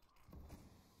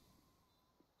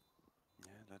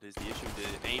 Yeah, that is the issue.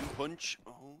 The aim punch,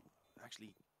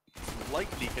 actually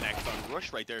slightly connects on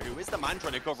Rush right there, who is the man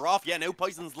trying to cover off. Yeah, now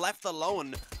Poison's left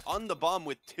alone on the bomb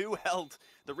with 2 health.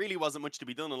 There really wasn't much to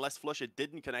be done unless Flusha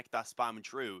didn't connect that spam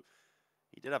true.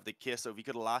 He did have the kiss, so if he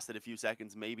could have lasted a few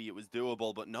seconds, maybe it was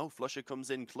doable. But no, Flusha comes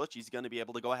in clutch. He's going to be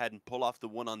able to go ahead and pull off the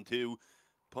 1-on-2.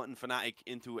 Putting Fnatic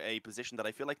into a position that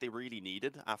I feel like they really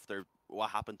needed after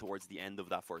what happened towards the end of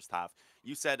that first half.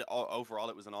 You said overall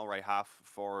it was an alright half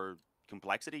for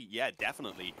Complexity. Yeah,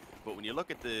 definitely. But when you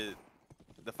look at the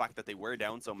fact that they were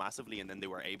down so massively and then they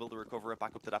were able to recover it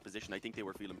back up to that position, I think they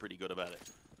were feeling pretty good about it.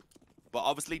 But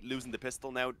obviously, losing the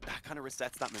pistol now, that kind of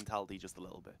resets that mentality just a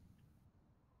little bit.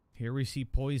 Here we see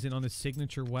Poison on his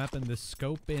signature weapon, the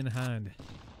scope in hand.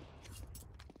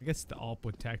 I guess the AWP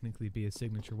would technically be a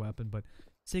signature weapon, but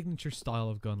signature style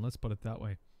of gun, let's put it that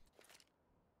way.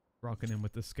 Rocking in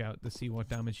with the scout to see what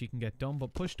damage he can get done,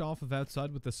 but pushed off of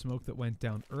outside with the smoke that went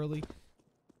down early.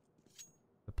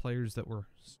 The players that were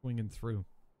swinging through,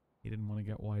 he didn't want to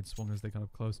get wide swung as they got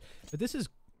up close. But this is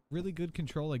really good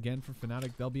control again for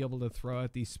Fnatic. They'll be able to throw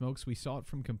out these smokes. We saw it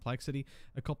from Complexity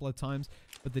a couple of times,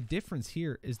 but the difference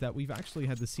here is that we've actually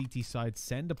had the CT side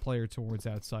send a player towards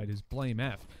outside, who's Blame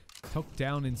F, tucked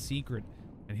down in secret,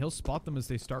 and he'll spot them as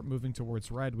they start moving towards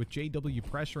red. With JW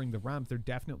pressuring the ramp, they're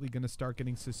definitely going to start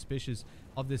getting suspicious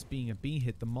of this being a B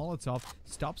hit. The Molotov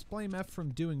stops Blame F from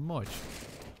doing much,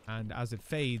 and as it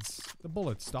fades, the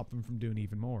bullets stop them from doing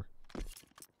even more.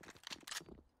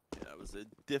 Yeah, it was a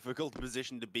difficult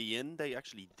position to be in. They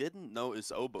actually didn't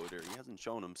notice Obo there. He hasn't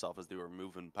shown himself as they were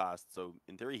moving past, so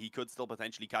in theory he could still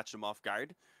potentially catch them off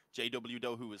guard. JW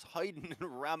though, who was hiding in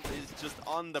ramp, is just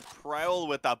on the prowl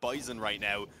with that Poison right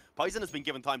now. Poison has been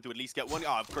given time to at least get one.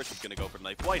 Oh, of course he's going to go for the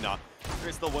knife. Why not?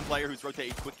 There's still one player who's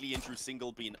rotated quickly in through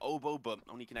single, being Obo, but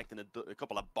only connecting a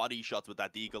couple of body shots with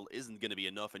that deagle isn't going to be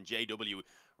enough. And JW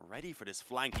ready for this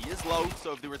flank. He is low,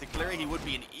 so if they were to clear, he would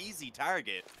be an easy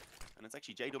target. And it's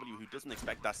actually JW who doesn't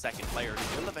expect that second player,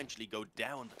 who will eventually go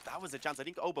down. That was a chance. I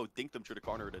think Obo dinked him through the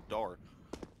corner of the door.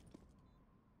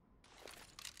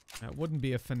 It wouldn't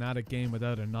be a Fnatic game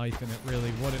without a knife, and it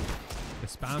really wouldn't. The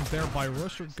spams there by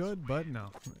Rush are good, but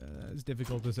no. As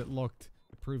difficult as it looked,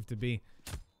 it proved to be.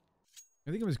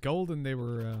 I think it was Golden they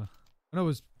were... I know it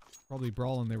was probably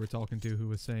Brawlin they were talking to, who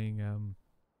was saying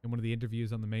in one of the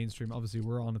interviews on the mainstream, obviously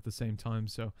we're on at the same time,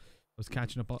 so I was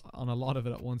catching up on a lot of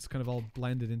it at once, kind of all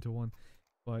blended into one.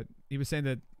 But he was saying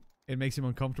that it makes him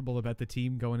uncomfortable about the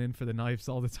team going in for the knives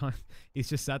all the time. He's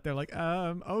just sat there like,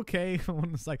 okay.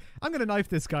 One's like, I'm gonna knife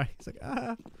this guy. He's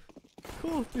like,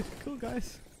 cool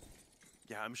guys.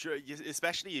 Yeah, I'm sure,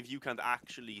 especially if you can't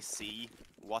actually see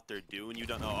what they're doing, you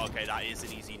don't know, okay, that is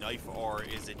an easy knife, or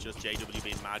is it just JW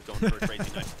being mad going for a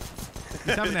crazy knife?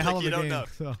 He's having a hell of a game,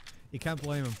 so you can't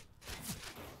blame him.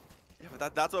 Yeah,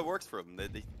 but that's what works for him.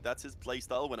 That's his play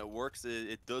style. When it works,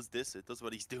 it does this. It does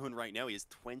what he's doing right now. He has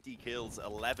 20 kills,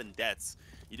 11 deaths.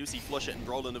 You do see Flusha and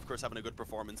Brolin, of course, having a good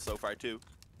performance so far, too.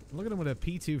 Look at him with a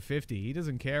P250. He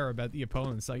doesn't care about the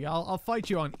opponents. Like, I'll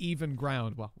fight you on even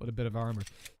ground. Well, with a bit of armor.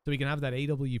 So he can have that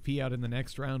AWP out in the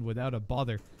next round without a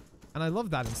bother. And I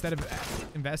love that. Instead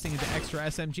of investing into extra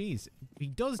SMGs. He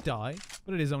does die,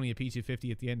 but it is only a P250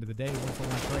 at the end of the day.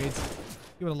 1-for-1 trades.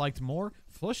 He would have liked more.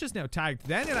 Flush is now tagged.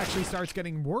 Then it actually starts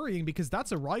getting worrying because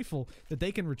that's a rifle that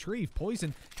they can retrieve.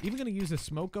 Poison even going to use a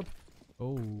smoke up.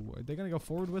 Oh, are they going to go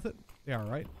forward with it? They are,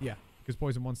 right? Yeah. because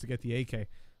Poison wants to get the AK.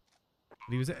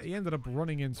 But he ended up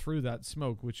running in through that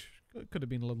smoke, which could have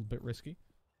been a little bit risky.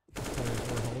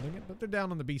 Players were holding it, but they're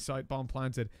down on the B site, bomb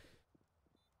planted.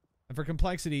 And for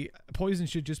Complexity, Poison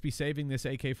should just be saving this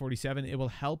AK-47. It will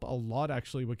help a lot,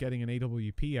 actually, with getting an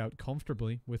AWP out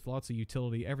comfortably with lots of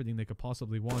utility, everything they could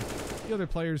possibly want. The other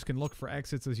players can look for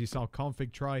exits, as you saw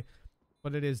Config try,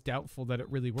 but it is doubtful that it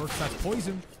really works. That's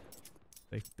Poison.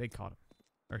 They caught him.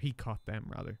 Or he caught them,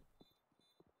 rather.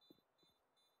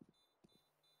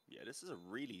 Yeah, this is a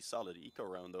really solid eco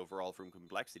round overall from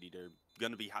Complexity. They're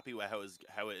going to be happy with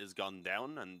how it has gone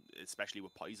down, and especially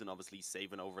with Poison obviously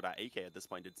saving over that AK at this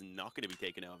point. It's not going to be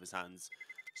taken out of his hands.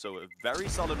 So a very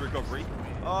solid recovery.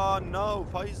 Oh no,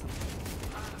 Poison.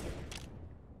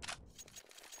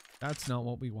 That's not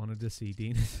what we wanted to see,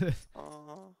 Dean.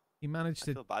 He managed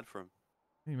to... I feel bad for him.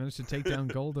 He managed to take down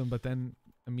Golden, but then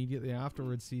immediately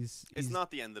afterwards he's... It's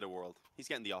not the end of the world. He's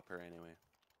getting the upper anyway.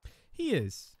 He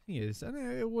is. And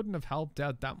it wouldn't have helped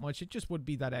out that much. It just would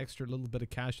be that extra little bit of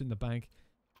cash in the bank.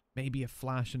 Maybe a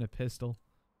flash and a pistol.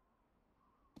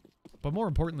 But more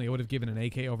importantly, it would have given an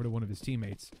AK over to one of his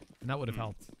teammates. And that would have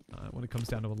helped when it comes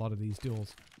down to a lot of these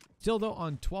duels. Still, though,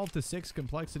 on 12-6,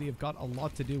 Complexity have got a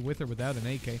lot to do with or without an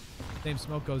AK. Same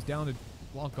smoke goes down to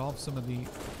block off some of the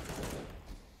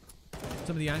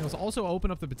angles. Also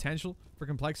open up the potential for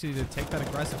Complexity to take that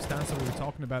aggressive stance that we were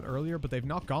talking about earlier, but they've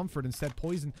not gone for it. Instead,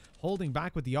 Poison holding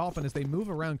back with the op, and as they move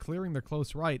around clearing their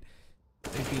close right,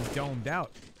 they've been domed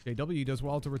out. JW does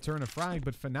well to return a frag,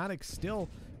 but Fnatic still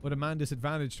with a man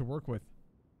disadvantage to work with.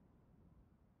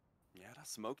 Yeah, that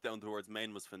smoke down towards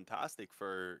main was fantastic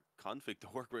for Config to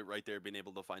work with right there, being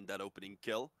able to find that opening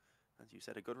kill. As you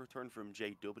said, a good return from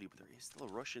JW, but there is still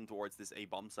a rush in towards this A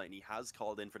bomb site, and he has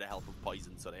called in for the help of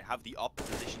Poison, so they have the op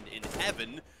positioned in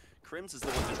heaven. Crims is the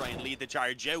one to try and lead the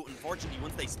charge out. Unfortunately,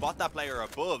 once they spot that player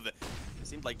above, it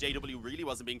seemed like JW really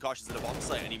wasn't being cautious at the bomb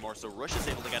site anymore, so Rush is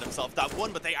able to get himself that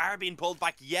one, but they are being pulled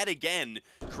back yet again.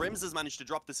 Crims has managed to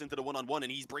drop this into the one-on-one,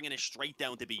 and he's bringing it straight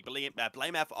down to B.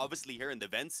 BlameF obviously here in the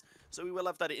vents, so we will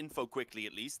have that info quickly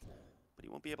at least. But he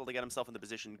won't be able to get himself in the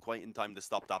position quite in time to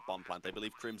stop that bomb plant. I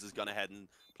believe Crims has gone ahead and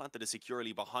planted it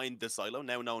securely behind the silo.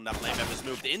 Now knowing that BlameF has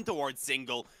moved in towards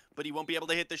single, but he won't be able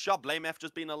to hit the shot. BlameF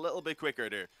just being a little bit quicker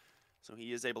there. So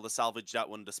he is able to salvage that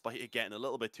one despite it getting a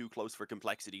little bit too close for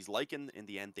Complexity's liking. In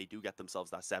the end, they do get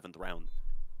themselves that 7th round.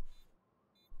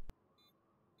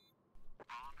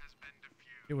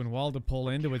 Doing well to pull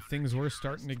into it. Things were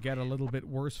starting to get a little bit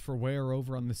worse for Wear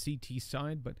over on the CT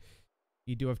side, but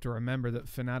you do have to remember that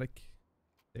Fnatic,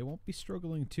 they won't be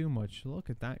struggling too much. Look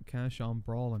at that cash on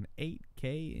Brawl, and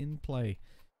 8k in play.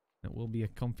 It will be a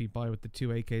comfy buy with the 2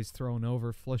 AKs thrown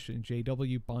over. Flush and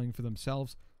JW buying for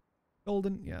themselves.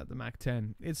 Golden, yeah, the Mac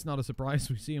 10. It's not a surprise.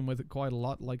 We see him with it quite a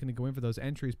lot, liking to go in for those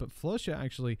entries. But Flusha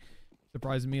actually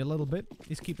surprising me a little bit.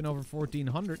 He's keeping over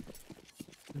 1,400.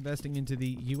 Investing into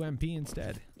the UMP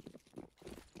instead.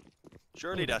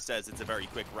 Surely that says it's a very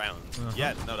quick round.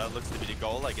 Yeah, no, that looks to be the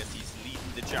goal. I guess he's leading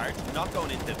the charge. Not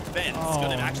going into vents.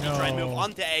 Going to actually try and move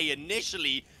onto A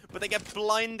initially, but they get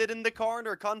blinded in the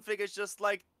corner. Config is just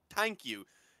like, thank you.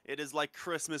 It is like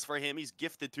Christmas for him. He's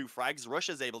gifted 2 frags. Rush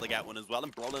is able to get one as well,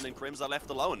 and Brolin and Crims are left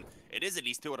alone. It is at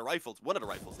least 2 of the rifles. 1 of the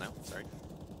rifles now, sorry.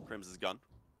 Crims is gone.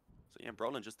 So yeah,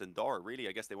 Brolin just indoor. Really,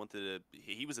 I guess they wanted to...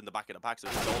 He was in the back of the pack, so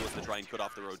his goal was to try and cut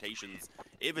off the rotations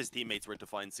if his teammates were to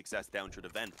find success down through the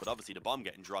vent. But obviously the bomb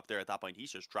getting dropped there at that point,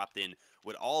 he's just trapped in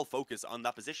with all focus on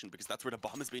that position because that's where the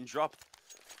bomb has been dropped.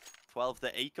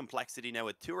 12-8 Complexity now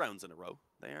with 2 rounds in a row.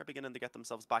 They are beginning to get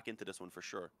themselves back into this one for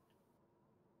sure.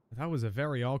 That was a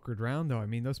very awkward round, though. I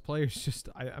mean, those players just...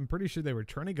 I'm pretty sure they were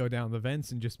trying to go down the vents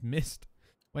and just missed.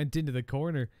 Went into the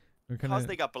corner. Because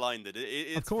they got blinded.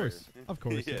 Of course. Of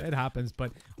course. Yeah. It happens.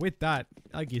 But with that,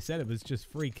 like you said, it was just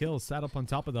free kills. Sat up on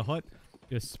top of the hut,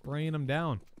 just spraying them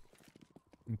down.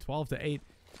 And 12-8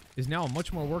 is now a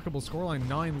much more workable scoreline.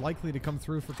 9 likely to come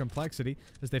through for Complexity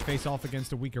as they face off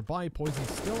against a weaker buy. Poison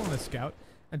still on a scout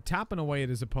and tapping away at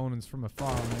his opponents from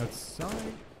afar on the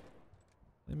outside.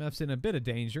 MF's in a bit of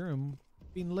danger and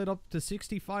being lit up to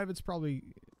 65. It's probably,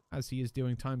 as he is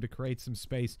doing, time to create some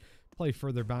space, play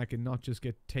further back and not just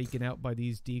get taken out by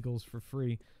these deagles for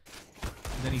free.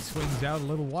 And then he swings out a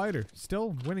little wider,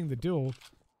 still winning the duel.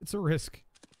 It's a risk.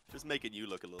 Just making you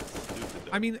look a little stupid,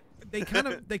 though. I mean, they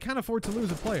can't afford to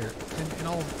lose a player in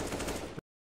all,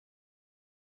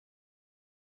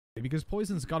 because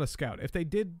Poison's got a scout. If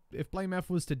BlameF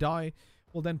was to die,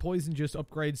 well, then Poison just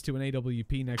upgrades to an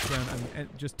AWP next round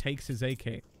and just takes his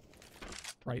AK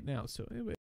right now. So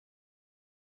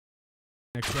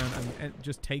next round and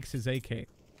just takes his AK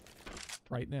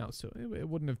right now. So it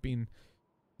wouldn't have been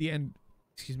the end.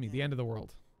 Excuse me, the end of the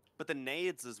world. But the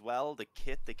nades as well, the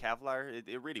kit, the Kevlar,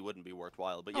 it really wouldn't be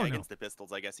worthwhile. But yeah, against the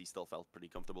pistols, I guess he still felt pretty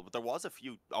comfortable. But there was a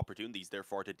few opportunities there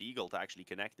for the Deagle to actually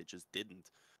connect. It just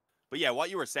didn't. But yeah, what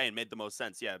you were saying made the most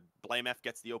sense. Yeah, BlameF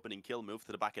gets the opening kill, move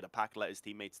to the back of the pack, let his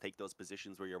teammates take those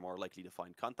positions where you're more likely to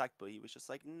find contact. But he was just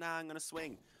like, nah, I'm going to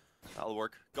swing. That'll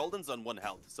work. Golden's on 1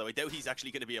 health, so I doubt he's actually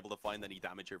going to be able to find any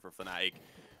damage here for Fnatic.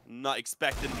 Not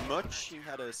expecting much. He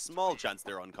had a small chance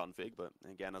there on Config, but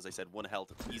again, as I said, 1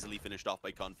 health, easily finished off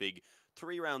by Config.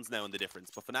 3 rounds now in the difference,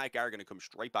 but Fnatic are going to come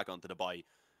straight back onto the buy.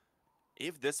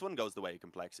 If this one goes the way of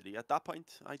Complexity, at that point,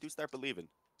 I do start believing.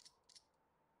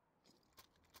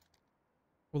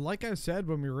 Well, like I said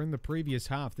when we were in the previous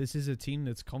half, this is a team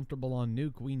that's comfortable on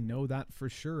Nuke. We know that for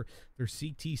sure. Their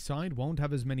CT side won't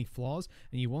have as many flaws,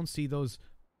 and you won't see those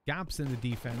gaps in the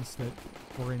defense that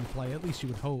were in play, at least you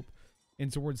would hope, in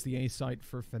towards the A side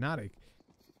for Fnatic.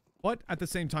 But at the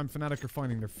same time, Fnatic are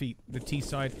finding their feet. The T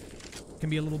side can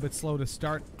be a little bit slow to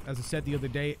start. As I said the other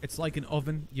day, it's like an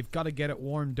oven. You've got to get it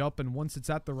warmed up, and once it's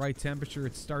at the right temperature,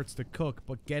 it starts to cook.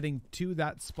 But getting to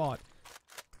that spot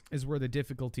is where the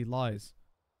difficulty lies.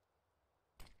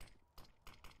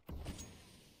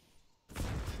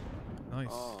 Nice.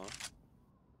 Oh.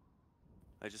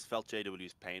 I just felt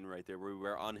JW's pain right there. We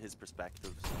were on his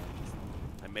perspective. So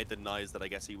I made the noise that I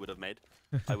guess he would have made.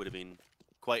 I would have been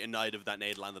quite annoyed if that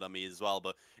nade landed on me as well.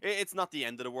 But it's not the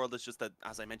end of the world. It's just that,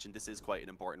 as I mentioned, this is quite an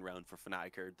important round for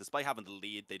Fnatic. Despite having the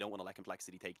lead, they don't want to let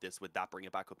Complexity take this. With that, bring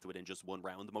it back up to within just 1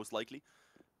 round, most likely.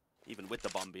 Even with the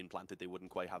bomb being planted, they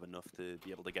wouldn't quite have enough to be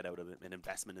able to get out of it, an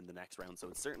investment in the next round. So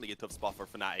it's certainly a tough spot for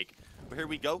Fnatic. But here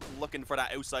we go, looking for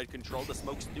that outside control. The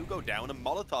smokes do go down. A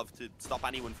Molotov to stop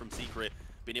anyone from Secret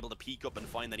being able to peek up and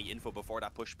find any info before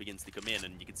that push begins to come in.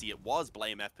 And you can see it was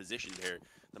BlameF positioned here.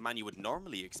 The man you would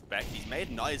normally expect. He's made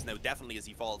noise now, definitely, as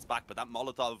he falls back. But that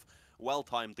Molotov, well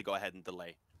timed to go ahead and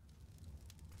delay.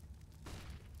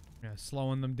 Yeah,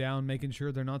 slowing them down, making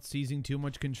sure they're not seizing too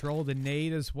much control. The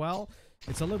nade as well.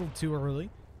 It's a little too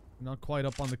early. Not quite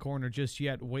up on the corner just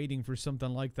yet, waiting for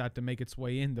something like that to make its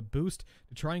way in. The boost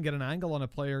to try and get an angle on a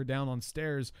player down on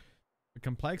stairs. The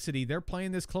Complexity, they're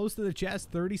playing this close to the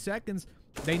chest. 30 seconds.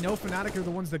 They know Fnatic are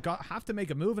the ones that have to make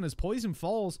a move, and as Poison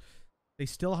falls, they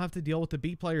still have to deal with the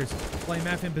B players.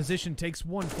 BlameF in position, takes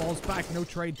 1, falls back, no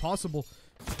trade possible.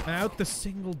 And out the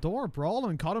single door,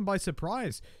 Brawlin caught him by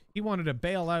surprise. He wanted to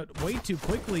bail out way too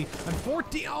quickly. And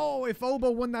 14, oh, if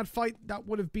Obo won that fight, that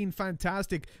would have been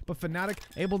fantastic. But Fnatic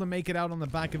able to make it out on the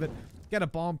back of it, get a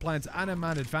bomb plant and a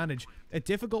man advantage. A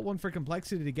difficult one for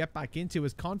Complexity to get back into,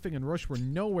 as Config and Rush were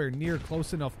nowhere near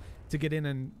close enough to get in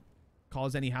and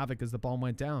cause any havoc as the bomb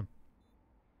went down.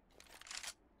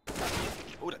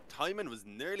 Oh, the timing was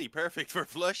nearly perfect for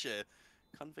Flush.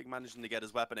 Config managing to get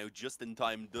his weapon out just in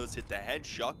time, does hit the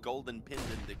headshot. Golden pinned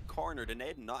in the corner. The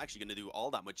nade not actually going to do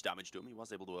all that much damage to him. He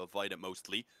was able to avoid it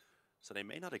mostly. So they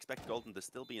may not expect Golden to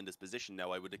still be in this position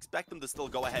now. I would expect them to still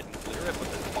go ahead and clear it,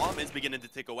 but the bomb is beginning to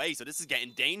tick away, so this is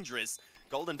getting dangerous.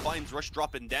 Golden finds Rush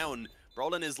dropping down.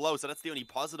 Brolin is low, so that's the only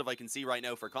positive I can see right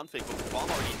now for Config, but with the bomb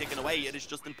already ticking away, it is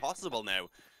just impossible now.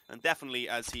 And definitely,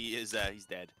 as he is, he's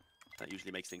dead. That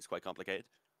usually makes things quite complicated.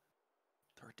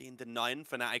 13-9,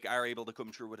 Fnatic are able to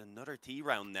come through with another T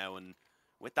round now, and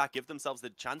with that, give themselves the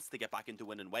chance to get back into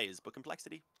winning ways. But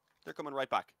Complexity, they're coming right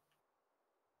back.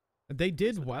 They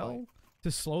did well to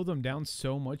slow them down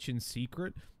so much in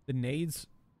secret. The nades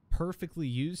perfectly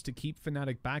used to keep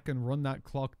Fnatic back and run that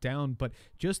clock down, but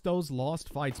just those lost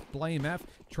fights. BlameF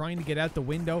trying to get out the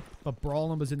window, but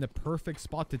Brawlin was in the perfect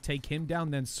spot to take him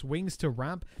down, then swings to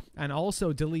ramp and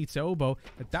also deletes Obo.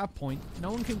 At that point,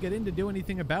 no one can get in to do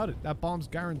anything about it. That bomb's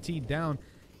guaranteed down,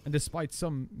 and despite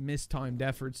some mistimed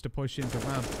efforts to push into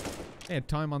ramp, they had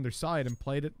time on their side and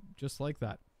played it just like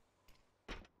that.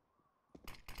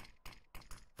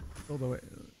 Although,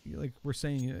 like we're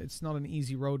saying, it's not an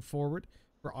easy road forward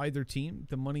for either team.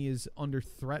 The money is under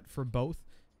threat for both.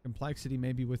 Complexity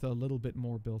maybe with a little bit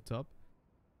more built up.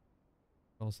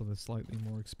 Also the slightly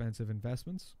more expensive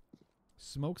investments.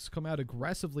 Smokes come out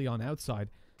aggressively on outside.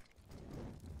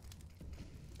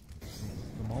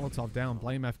 The Molotov down.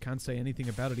 BlameF can't say anything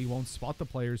about it. He won't spot the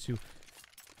players who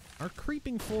are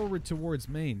creeping forward towards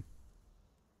main.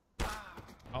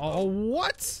 Oh,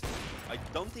 what? I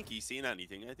don't think he's seen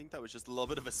anything. I think that was just a little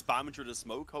bit of a spam through the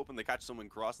smoke, hoping to catch someone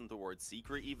crossing towards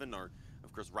Secret even, or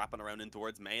of course wrapping around in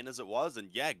towards main as it was. And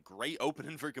yeah, great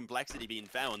opening for Complexity being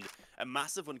found. A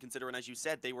massive one considering, as you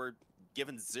said, they were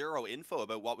given zero info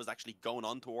about what was actually going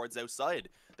on towards outside.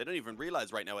 They don't even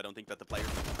realize right now, I don't think, that the players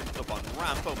are picked up on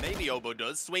ramp. Oh, maybe Obo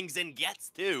does. Swings in, gets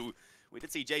two. We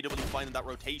did see JW finding that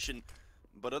rotation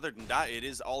But other than that, it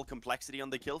is all complexity on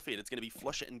the kill feed. It's going to be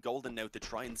Flush and Golden now to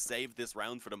try and save this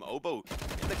round for them. Obo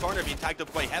in the corner being tagged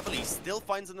up quite heavily, still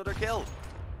finds another kill.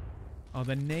 Oh,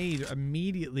 the nade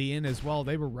immediately in as well.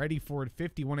 They were ready for it.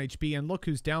 51 HP. And look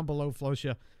who's down below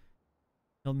Flosha.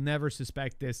 He'll never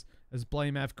suspect this as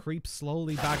BlameF creeps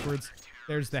slowly backwards.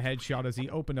 There's the headshot as he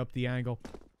opened up the angle.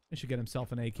 He should get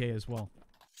himself an AK as well.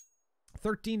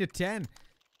 13 to 10.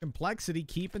 Complexity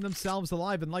keeping themselves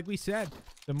alive. And like we said,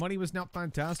 the money was not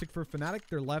fantastic for Fnatic.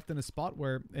 They're left in a spot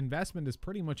where investment is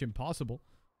pretty much impossible.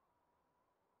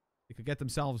 They could get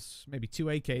themselves maybe 2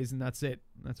 AKs and that's it.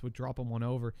 That's what drop them one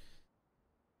over.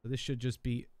 So this should just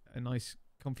be a nice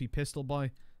comfy pistol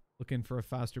buy. Looking for a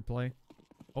faster play.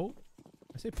 Oh,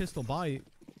 I say pistol buy.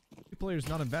 Two players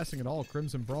not investing at all.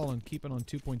 Crimson Brawl and keeping on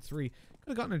 2.3. Could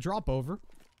have gotten a drop over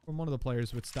from one of the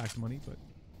players with stacked money, but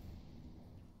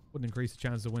wouldn't increase the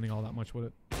chances of winning all that much, would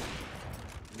it?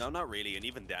 No, not really. And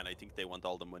even then, I think they want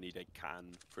all the money they can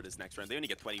for this next round. They only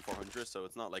get 2,400, so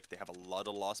it's not like they have a lot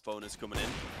of loss bonus coming in.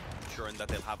 Ensuring that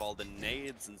they'll have all the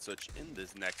nades and such in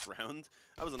this next round.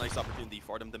 That was a nice opportunity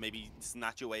for them to maybe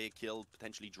snatch away a kill,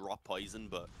 potentially drop poison,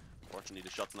 but unfortunately the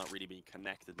shot's not really being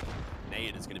connected.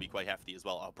 Nade is going to be quite hefty as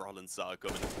well. Oh, Brolin saw it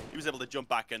coming. He was able to jump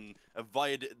back and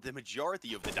avoid the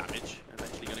majority of the damage.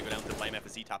 Eventually going to go down to BlameF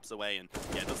as he taps away. And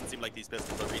yeah, it doesn't seem like these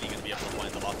pistols are really going to be able to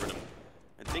find the lot for them.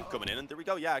 And Think coming in, and there we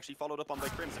go. Yeah, actually followed up on by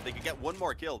Crims. If they could get one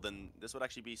more kill, then this would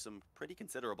actually be some pretty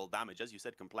considerable damage. As you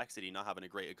said, Complexity not having a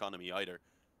great economy either.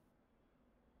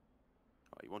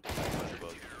 Oh, you won't take that much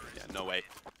above. Yeah, no way.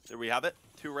 There we have it.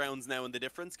 2 rounds now in the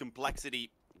difference. Complexity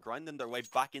grinding their way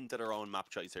back into their own map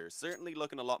choice here. Certainly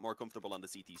looking a lot more comfortable on the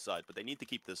CT side, but they need to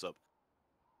keep this up.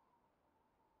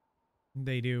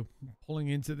 They do. Pulling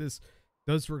into this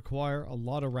does require a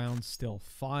lot of rounds still.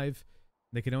 5.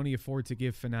 They can only afford to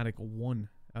give Fnatic 1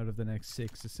 out of the next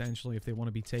 6, essentially, if they want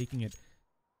to be taking it.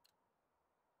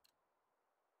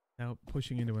 Now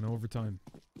pushing into an overtime.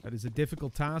 That is a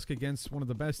difficult task against one of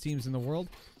the best teams in the world.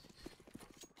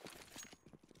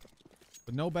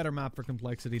 But no better map for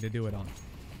Complexity to do it on.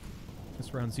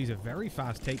 This round sees a very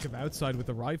fast take of outside with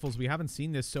the rifles. We haven't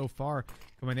seen this so far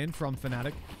coming in from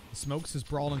Fnatic. The smokes his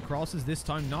Brawl and crosses, this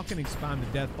time not getting spammed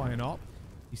to death by an op.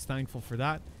 He's thankful for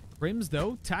that. Crims,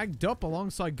 though, tagged up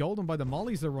alongside Golden by the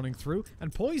mollies they're running through.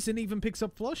 And Poison even picks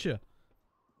up Flusha.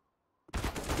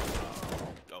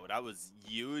 Oh, that was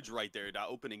huge right there. That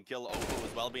opening kill. Ovo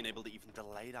as well being able to even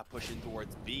delay that push in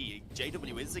towards B.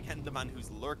 JW is again the man who's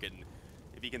lurking.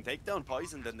 If he can take down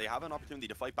Poison, then they have an opportunity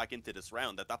to fight back into this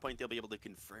round. At that point, they'll be able to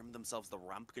confirm themselves the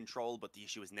ramp control, but the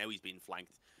issue is now he's being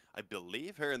flanked. I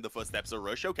believe here in the footsteps of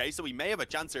Rush. Okay, so we may have a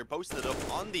chance here. Posted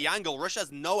up on the angle. Rush has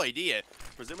no idea.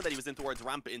 Presuming that he was in towards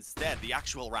ramp instead, the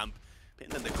actual ramp.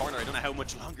 Pinned in the corner. I don't know how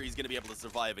much longer he's going to be able to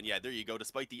survive. And yeah, there you go.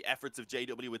 Despite the efforts of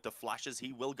JW with the flashes,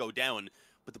 he will go down.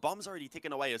 But the bomb's already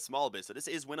ticking away a small bit, so this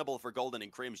is winnable for Golden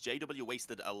and Crims. JW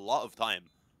wasted a lot of time.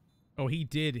 Oh, he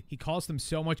did. He caused them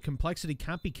so much. Complexity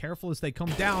can't be careful as they come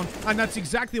down. And that's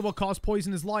exactly what cost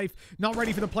Poison his life. Not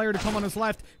ready for the player to come on his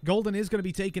left. Golden is going to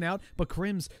be taken out, but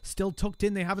Crims still tucked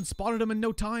in. They haven't spotted him in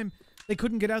no time. They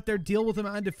couldn't get out there, deal with him,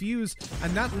 and defuse.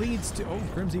 And that leads to... Oh,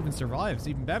 Crims even survives.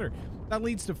 Even better. That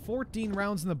leads to 14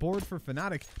 rounds on the board for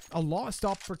Fnatic. A lost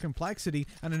op for Complexity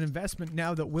and an investment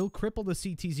now that will cripple the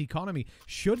CT's economy.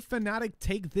 Should Fnatic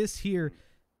take this here,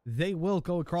 they will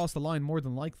go across the line more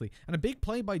than likely. And a big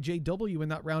play by JW in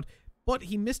that round, but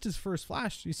he missed his first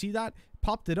flash. You see that?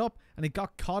 Popped it up, and it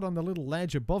got caught on the little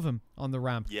ledge above him on the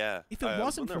ramp. Yeah. If it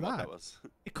wasn't for that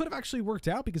it could have actually worked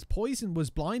out because Poison was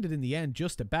blinded in the end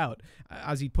just about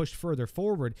as he pushed further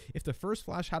forward. If the first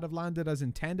flash had have landed as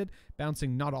intended,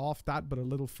 bouncing not off that, but a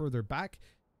little further back,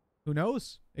 who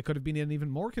knows? It could have been an even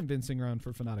more convincing round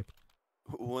for Fnatic.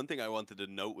 One thing I wanted to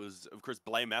note was, of course,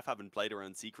 BlameF having played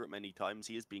around Secret many times,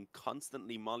 he has been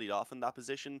constantly mollied off in that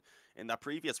position. In that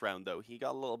previous round, though, he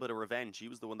got a little bit of revenge. He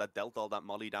was the one that dealt all that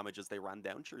molly damage as they ran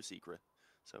down through Secret.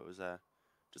 So it was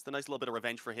just a nice little bit of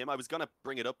revenge for him. I was going to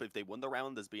bring it up if they won the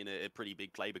round as being a pretty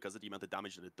big play because of the amount of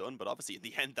damage that it done, but obviously in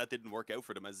the end that didn't work out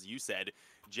for them. As you said,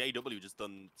 JW just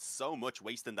done so much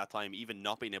wasting that time, even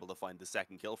not being able to find the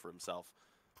second kill for himself.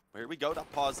 Here we go, that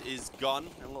pause is gone,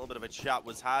 and a little bit of a chat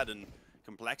was had, and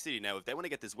Complexity now, if they want to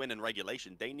get this win in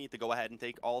regulation, they need to go ahead and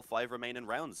take all 5 remaining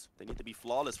rounds. They need to be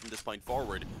flawless from this point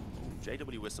forward.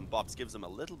 JW with some bops gives him a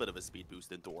little bit of a speed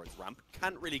boost in towards ramp.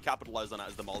 Can't really capitalize on it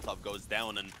as the Molotov goes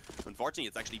down, and unfortunately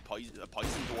it's actually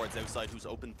Poison towards outside who's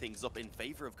opened things up in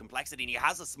favor of Complexity, and he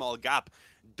has a small gap.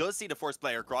 Does see the first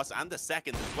player cross and the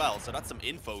second as well, so that's some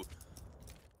info.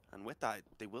 And with that,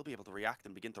 they will be able to react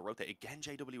and begin to rotate. Again,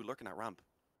 JW looking at ramp.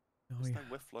 This time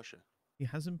with Flusha. He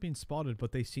hasn't been spotted,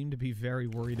 but they seem to be very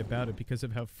worried about it because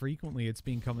of how frequently it's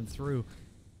been coming through.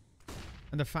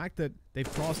 And the fact that they've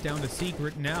crossed down to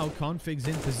secret now, Config's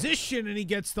in position and he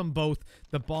gets them both.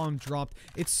 The bomb dropped.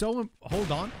 It's so...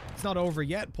 Hold on. It's not over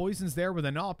yet. Poison's there with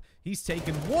an op. He's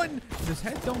taken one. With his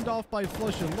head domed off by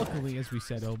Flush. And luckily, as we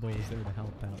said, Oboe is there to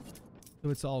help out.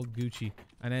 So it's all Gucci.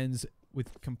 And ends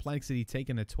with Complexity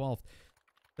taking a 12th.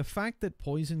 The fact that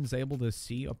Poison's able to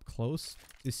see up close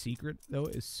the secret, though,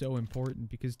 is so important.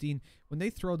 Because, Dean, when they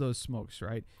throw those smokes,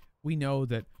 right, we know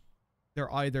that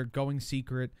they're either going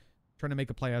secret, trying to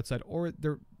make a play outside, or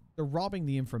they're robbing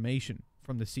the information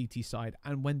from the CT side.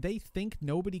 And when they think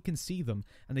nobody can see them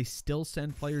and they still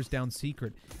send players down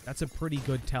secret, that's a pretty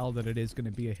good tell that it is going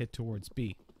to be a hit towards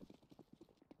B.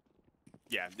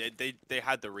 Yeah, they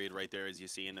had the read right there, as you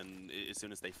seen, and as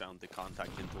soon as they found the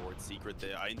contact in towards secret,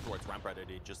 in towards ramp right,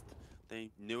 they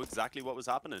knew exactly what was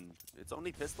happening. It's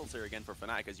only pistols here again for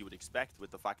Fnatic, as you would expect,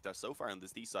 with the fact that so far on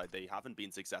this D side they haven't been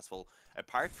successful,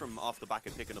 apart from off the back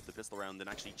of picking up the pistol round and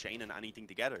actually chaining anything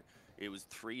together. It was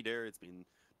 3 there, it's been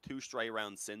 2 straight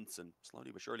rounds since, and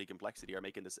slowly but surely Complexity are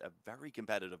making this a very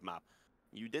competitive map.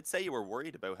 You did say you were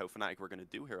worried about how Fnatic were going to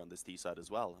do here on this D side as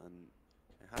well, and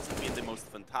it hasn't been the most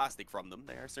fantastic from them.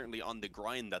 They are certainly on the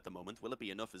grind at the moment. Will it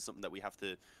be enough is something that we have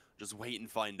to just wait and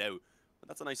find out. But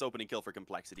that's a nice opening kill for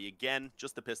Complexity. Again,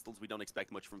 just the pistols. We don't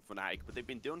expect much from Fnatic, but they've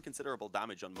been doing considerable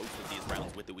damage on most of these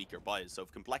rounds with the weaker buys. So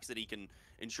if Complexity can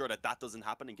ensure that that doesn't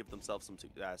happen and give themselves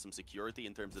some security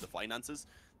in terms of the finances,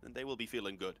 then they will be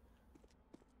feeling good.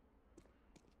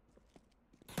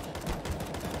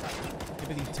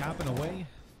 Activity tapping away.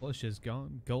 Flush is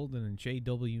gone. Golden and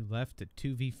JW left at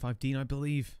 2v5. Dean, I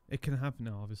believe it can happen.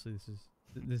 No, obviously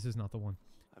this is not the one.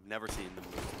 I've never seen them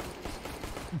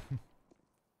lose.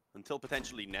 Until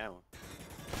potentially now.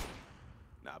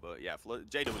 Nah, but yeah, JW won't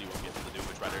be able to do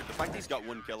much better. The fact he's got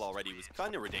 1 kill already was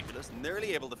kind of ridiculous.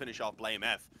 Nearly able to finish off Blame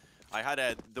F. I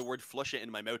had the word flush it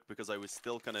in my mouth because I was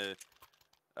still kind of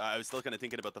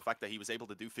thinking about the fact that he was able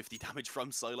to do 50 damage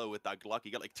from solo with that Glock.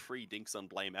 He got like 3 dinks on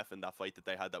Blame F in that fight that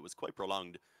they had that was quite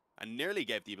prolonged. And nearly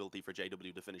gave the ability for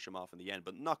JW to finish him off in the end,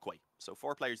 but not quite. So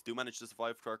 4 players do manage to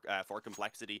survive for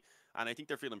Complexity, and I think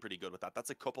they're feeling pretty good with that.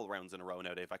 That's a couple rounds in a row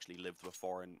now they've actually lived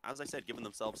before, and as I said, giving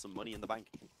themselves some money in the bank.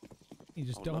 You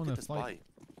just don't want to fight.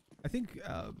 I think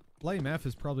Blame F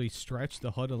has probably stretched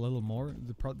the HUD a little more.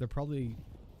 They're probably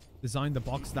designed the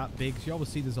box that big. So you always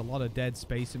see there's a lot of dead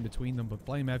space in between them, but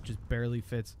Blame F just barely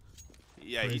fits.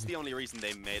 Yeah, Crazy. He's the only reason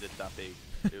they made it that big.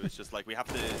 It was just like, we have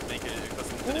to make it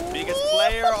custom to the biggest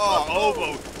player. Oh,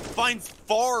 Oboe finds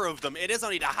 4 of them. It is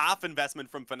only the half investment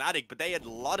from Fnatic, but they had a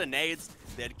lot of nades.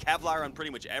 They had Kevlar on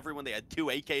pretty much everyone. They had 2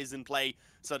 AKs in play,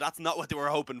 so that's not what they were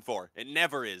hoping for. It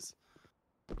never is.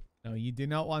 No, you do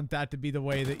not want that to be the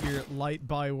way that your light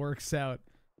buy works out.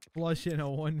 Flush in a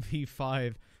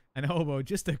 1v5, and Oboe,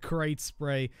 just a great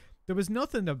spray. There was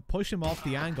nothing to push him off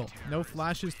the angle. No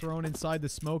flashes thrown inside the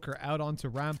smoke or out onto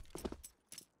ramp.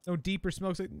 No deeper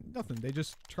smokes, nothing. They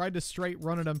just tried to straight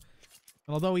run at him.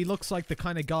 And although he looks like the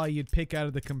kind of guy you'd pick out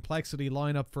of the Complexity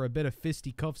lineup for a bit of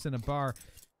fisticuffs in a bar,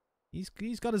 he's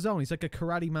got his own. He's like a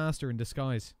karate master in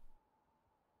disguise.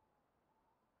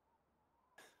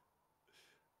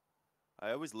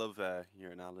 I always love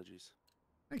your analogies.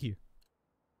 Thank you.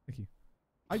 Thank you.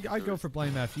 I'd go for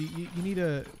Blame F. You need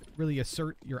to really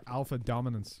assert your alpha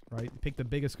dominance, right? Pick the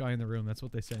biggest guy in the room. That's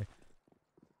what they say.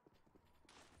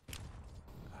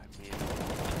 I mean,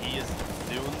 he is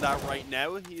doing that right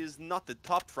now. He is not the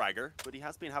top fragger, but he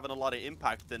has been having a lot of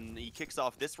impact, and he kicks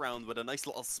off this round with a nice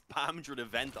little spam-driven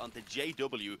event onto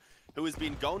JW, who has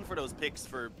been going for those picks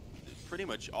for pretty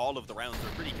much all of the rounds, or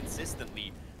pretty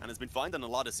consistently, and has been finding a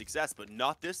lot of success, but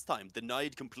not this time.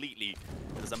 Denied completely.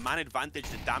 There's a man advantage,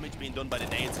 the damage being done by the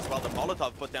nades as well. The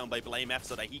Molotov put down by Blame F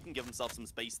so that he can give himself some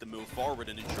space to move forward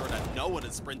and ensure that no one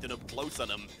is sprinting up close on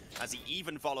him, as he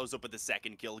even follows up with the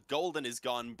 2nd kill. Golden is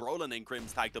gone. Brolin and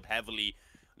Crim's tagged up heavily.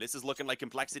 This is looking like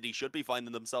Complexity should be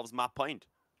finding themselves map point.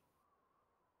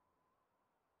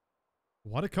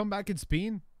 What a comeback it's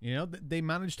been. You know, they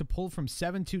managed to pull from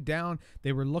 7-2 down.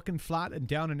 They were looking flat and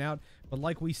down and out. But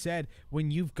like we said,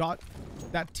 when you've got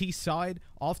that T side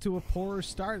off to a poorer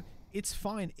start, it's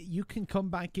fine. You can come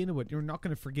back into it. You're not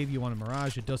going to forgive you on a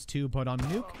Mirage. It does too. But on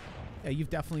Nuke, yeah, you've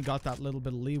definitely got that little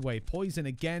bit of leeway. Poison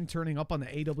again turning up on the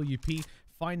AWP,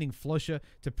 finding Flusha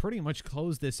to pretty much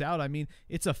close this out. I mean,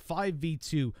 it's a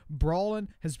 5v2. Brawlin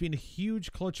has been a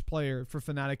huge clutch player for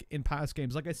Fnatic in past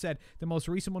games. Like I said, the most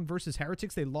recent one versus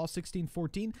Heretics, they lost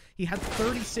 16-14. He had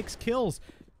 36 kills.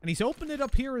 And he's opened it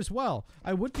up here as well.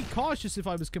 I would be cautious if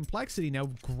I was Complexity. Now,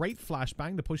 great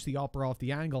flashbang to push the Opera off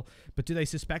the angle. But do they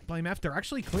suspect Blame F? They're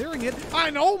actually clearing it.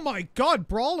 And oh my god,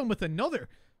 Brawling with another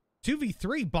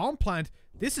 2v3 bomb plant.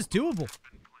 This is doable.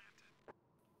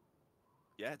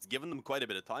 Yeah, it's given them quite a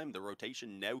bit of time. The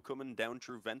rotation now coming down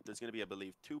through Vent. There's going to be, I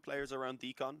believe, 2 players around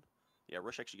Decon. Yeah,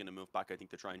 Rush actually going to move back, I think,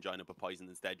 to try and join up a Poison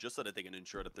instead, just so that they can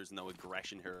ensure that there's no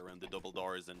aggression here around the double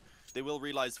doors. And they will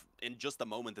realize in just a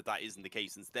moment that that isn't the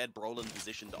case. Instead, Brolin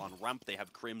positioned on ramp. They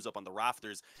have Crims up on the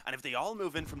rafters. And if they all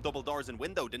move in from double doors and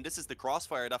window, then this is the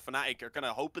crossfire that Fnatic are kind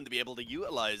of hoping to be able to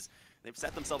utilize. They've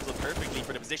set themselves up perfectly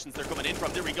for the positions they're coming in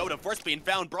from. There we go, the first being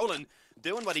found. Brolin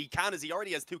doing what he can as he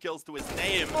already has 2 kills to his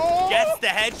name. Oh! Gets the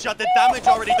headshot, the damage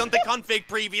already done to config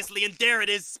previously, and there it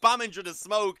is, spamming through the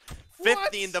smoke.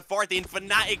 15 to 14,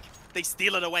 Fnatic, they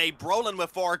steal it away. Brolin with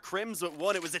 4, Crims with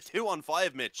 1. It was a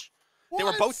 2-on-5, Mitch. What? They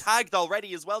were both tagged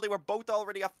already as well. They were both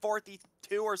already at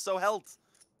 42 or so health.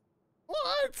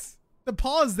 What? The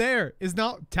pause there is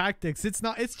not tactics. It's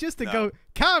not. It's just to go,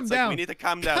 calm down. Like we need to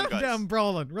calm down, guys. Calm down,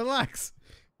 Brawlin. Relax.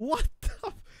 What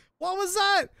the? What was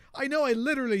that? I know I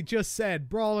literally just said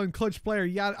Brawlin, clutch player.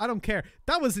 Yeah, I don't care.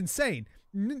 That was insane.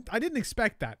 I didn't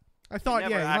expect that. I thought,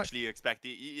 never yeah. actually expect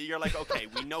it. You're like, okay,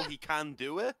 we know he can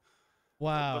do it.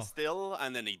 Wow. But still,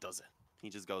 and then he does it. He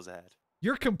just goes ahead.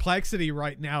 Your Complexity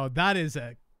right now, that is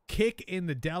a kick in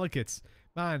the delicates.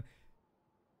 Man,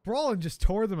 Brawlin just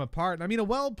tore them apart. I mean, a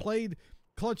well-played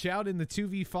clutch out in the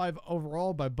 2v5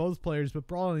 overall by both players, but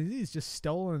Brawlin, he's just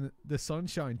stolen the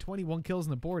sunshine. 21 kills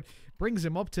on the board. Brings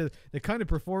him up to the kind of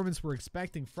performance we're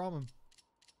expecting from him.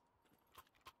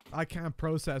 I can't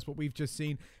process what we've just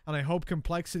seen, and I hope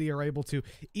Complexity are able to,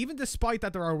 even despite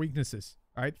that there are weaknesses.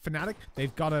 All right, Fnatic,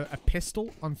 they've got a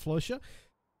pistol on Flusha.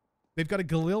 They've got a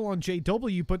Galil on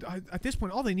JW, but at this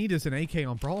point, all they need is an AK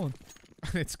on Brawlin.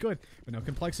 And it's good. But no,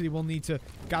 Complexity will need to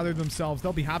gather themselves.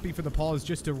 They'll be happy for the pause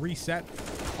just to reset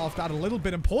off that a little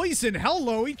bit. And Poison,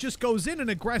 hello, he just goes in an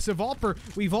aggressive Opper.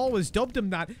 We've always dubbed him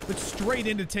that, but straight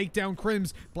in to take down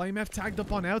Crims. Blame F tagged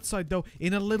up on outside, though,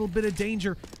 in a little bit of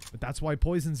danger. But that's why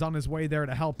Poison's on his way there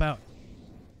to help out.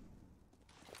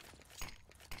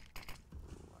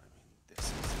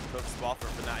 Tough spot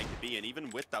for Fnatic to be in, even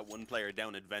with that 1 player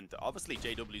down at Vent. Obviously,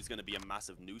 JW is going to be a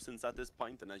massive nuisance at this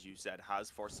point, and as you said, has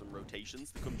forced some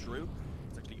rotations to come through.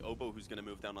 It's actually Obo who's going to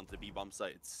move down onto the B-bomb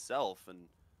site itself, and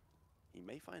he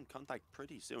may find contact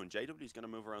pretty soon. JW is going to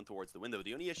move around towards the window.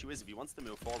 The only issue is if he wants to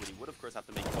move forward, he would, of course, have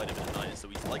to make quite a bit of noise, so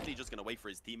he's likely just going to wait for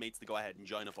his teammates to go ahead and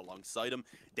join up alongside him.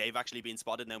 They've actually been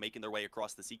spotted now making their way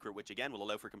across the secret, which, again, will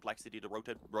allow for Complexity to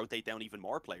rotate down even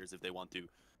more players if they want to.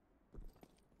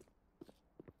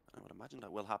 I would imagine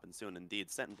that will happen soon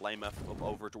indeed. Setting Blame F up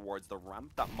over towards the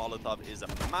ramp. That Molotov is a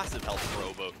massive help for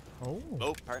Obo.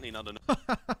 Oh, apparently not enough.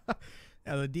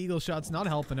 Yeah, the Deagle shot's not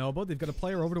helping Obo. They've got a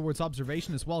player over towards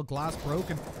observation as well. Glass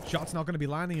broken. Shot's not going to be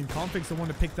landing, and Config's the one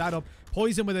to pick that up.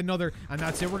 Poison with another, and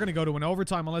that's it. We're going to go to an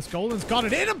overtime unless Golden's got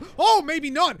it in him. Oh,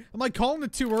 maybe not. Am I calling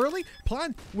it too early?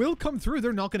 Plan will come through.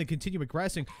 They're not going to continue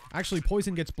aggressing. Actually,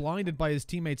 Poison gets blinded by his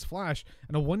teammate's flash,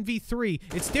 and a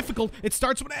 1v3. It's difficult. It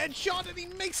starts with a headshot, and he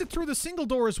makes it through the single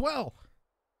door as well.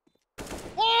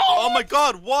 Oh my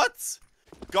god, what?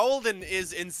 Golden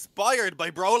is inspired by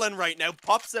Brolin right now.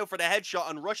 Pops out for the headshot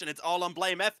on Rush, and it's all on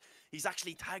Blame F. He's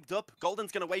actually tagged up.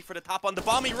 Golden's going to wait for the tap on the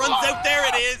bomb. He runs out. There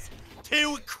it is.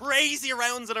 2 crazy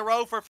rounds in a row for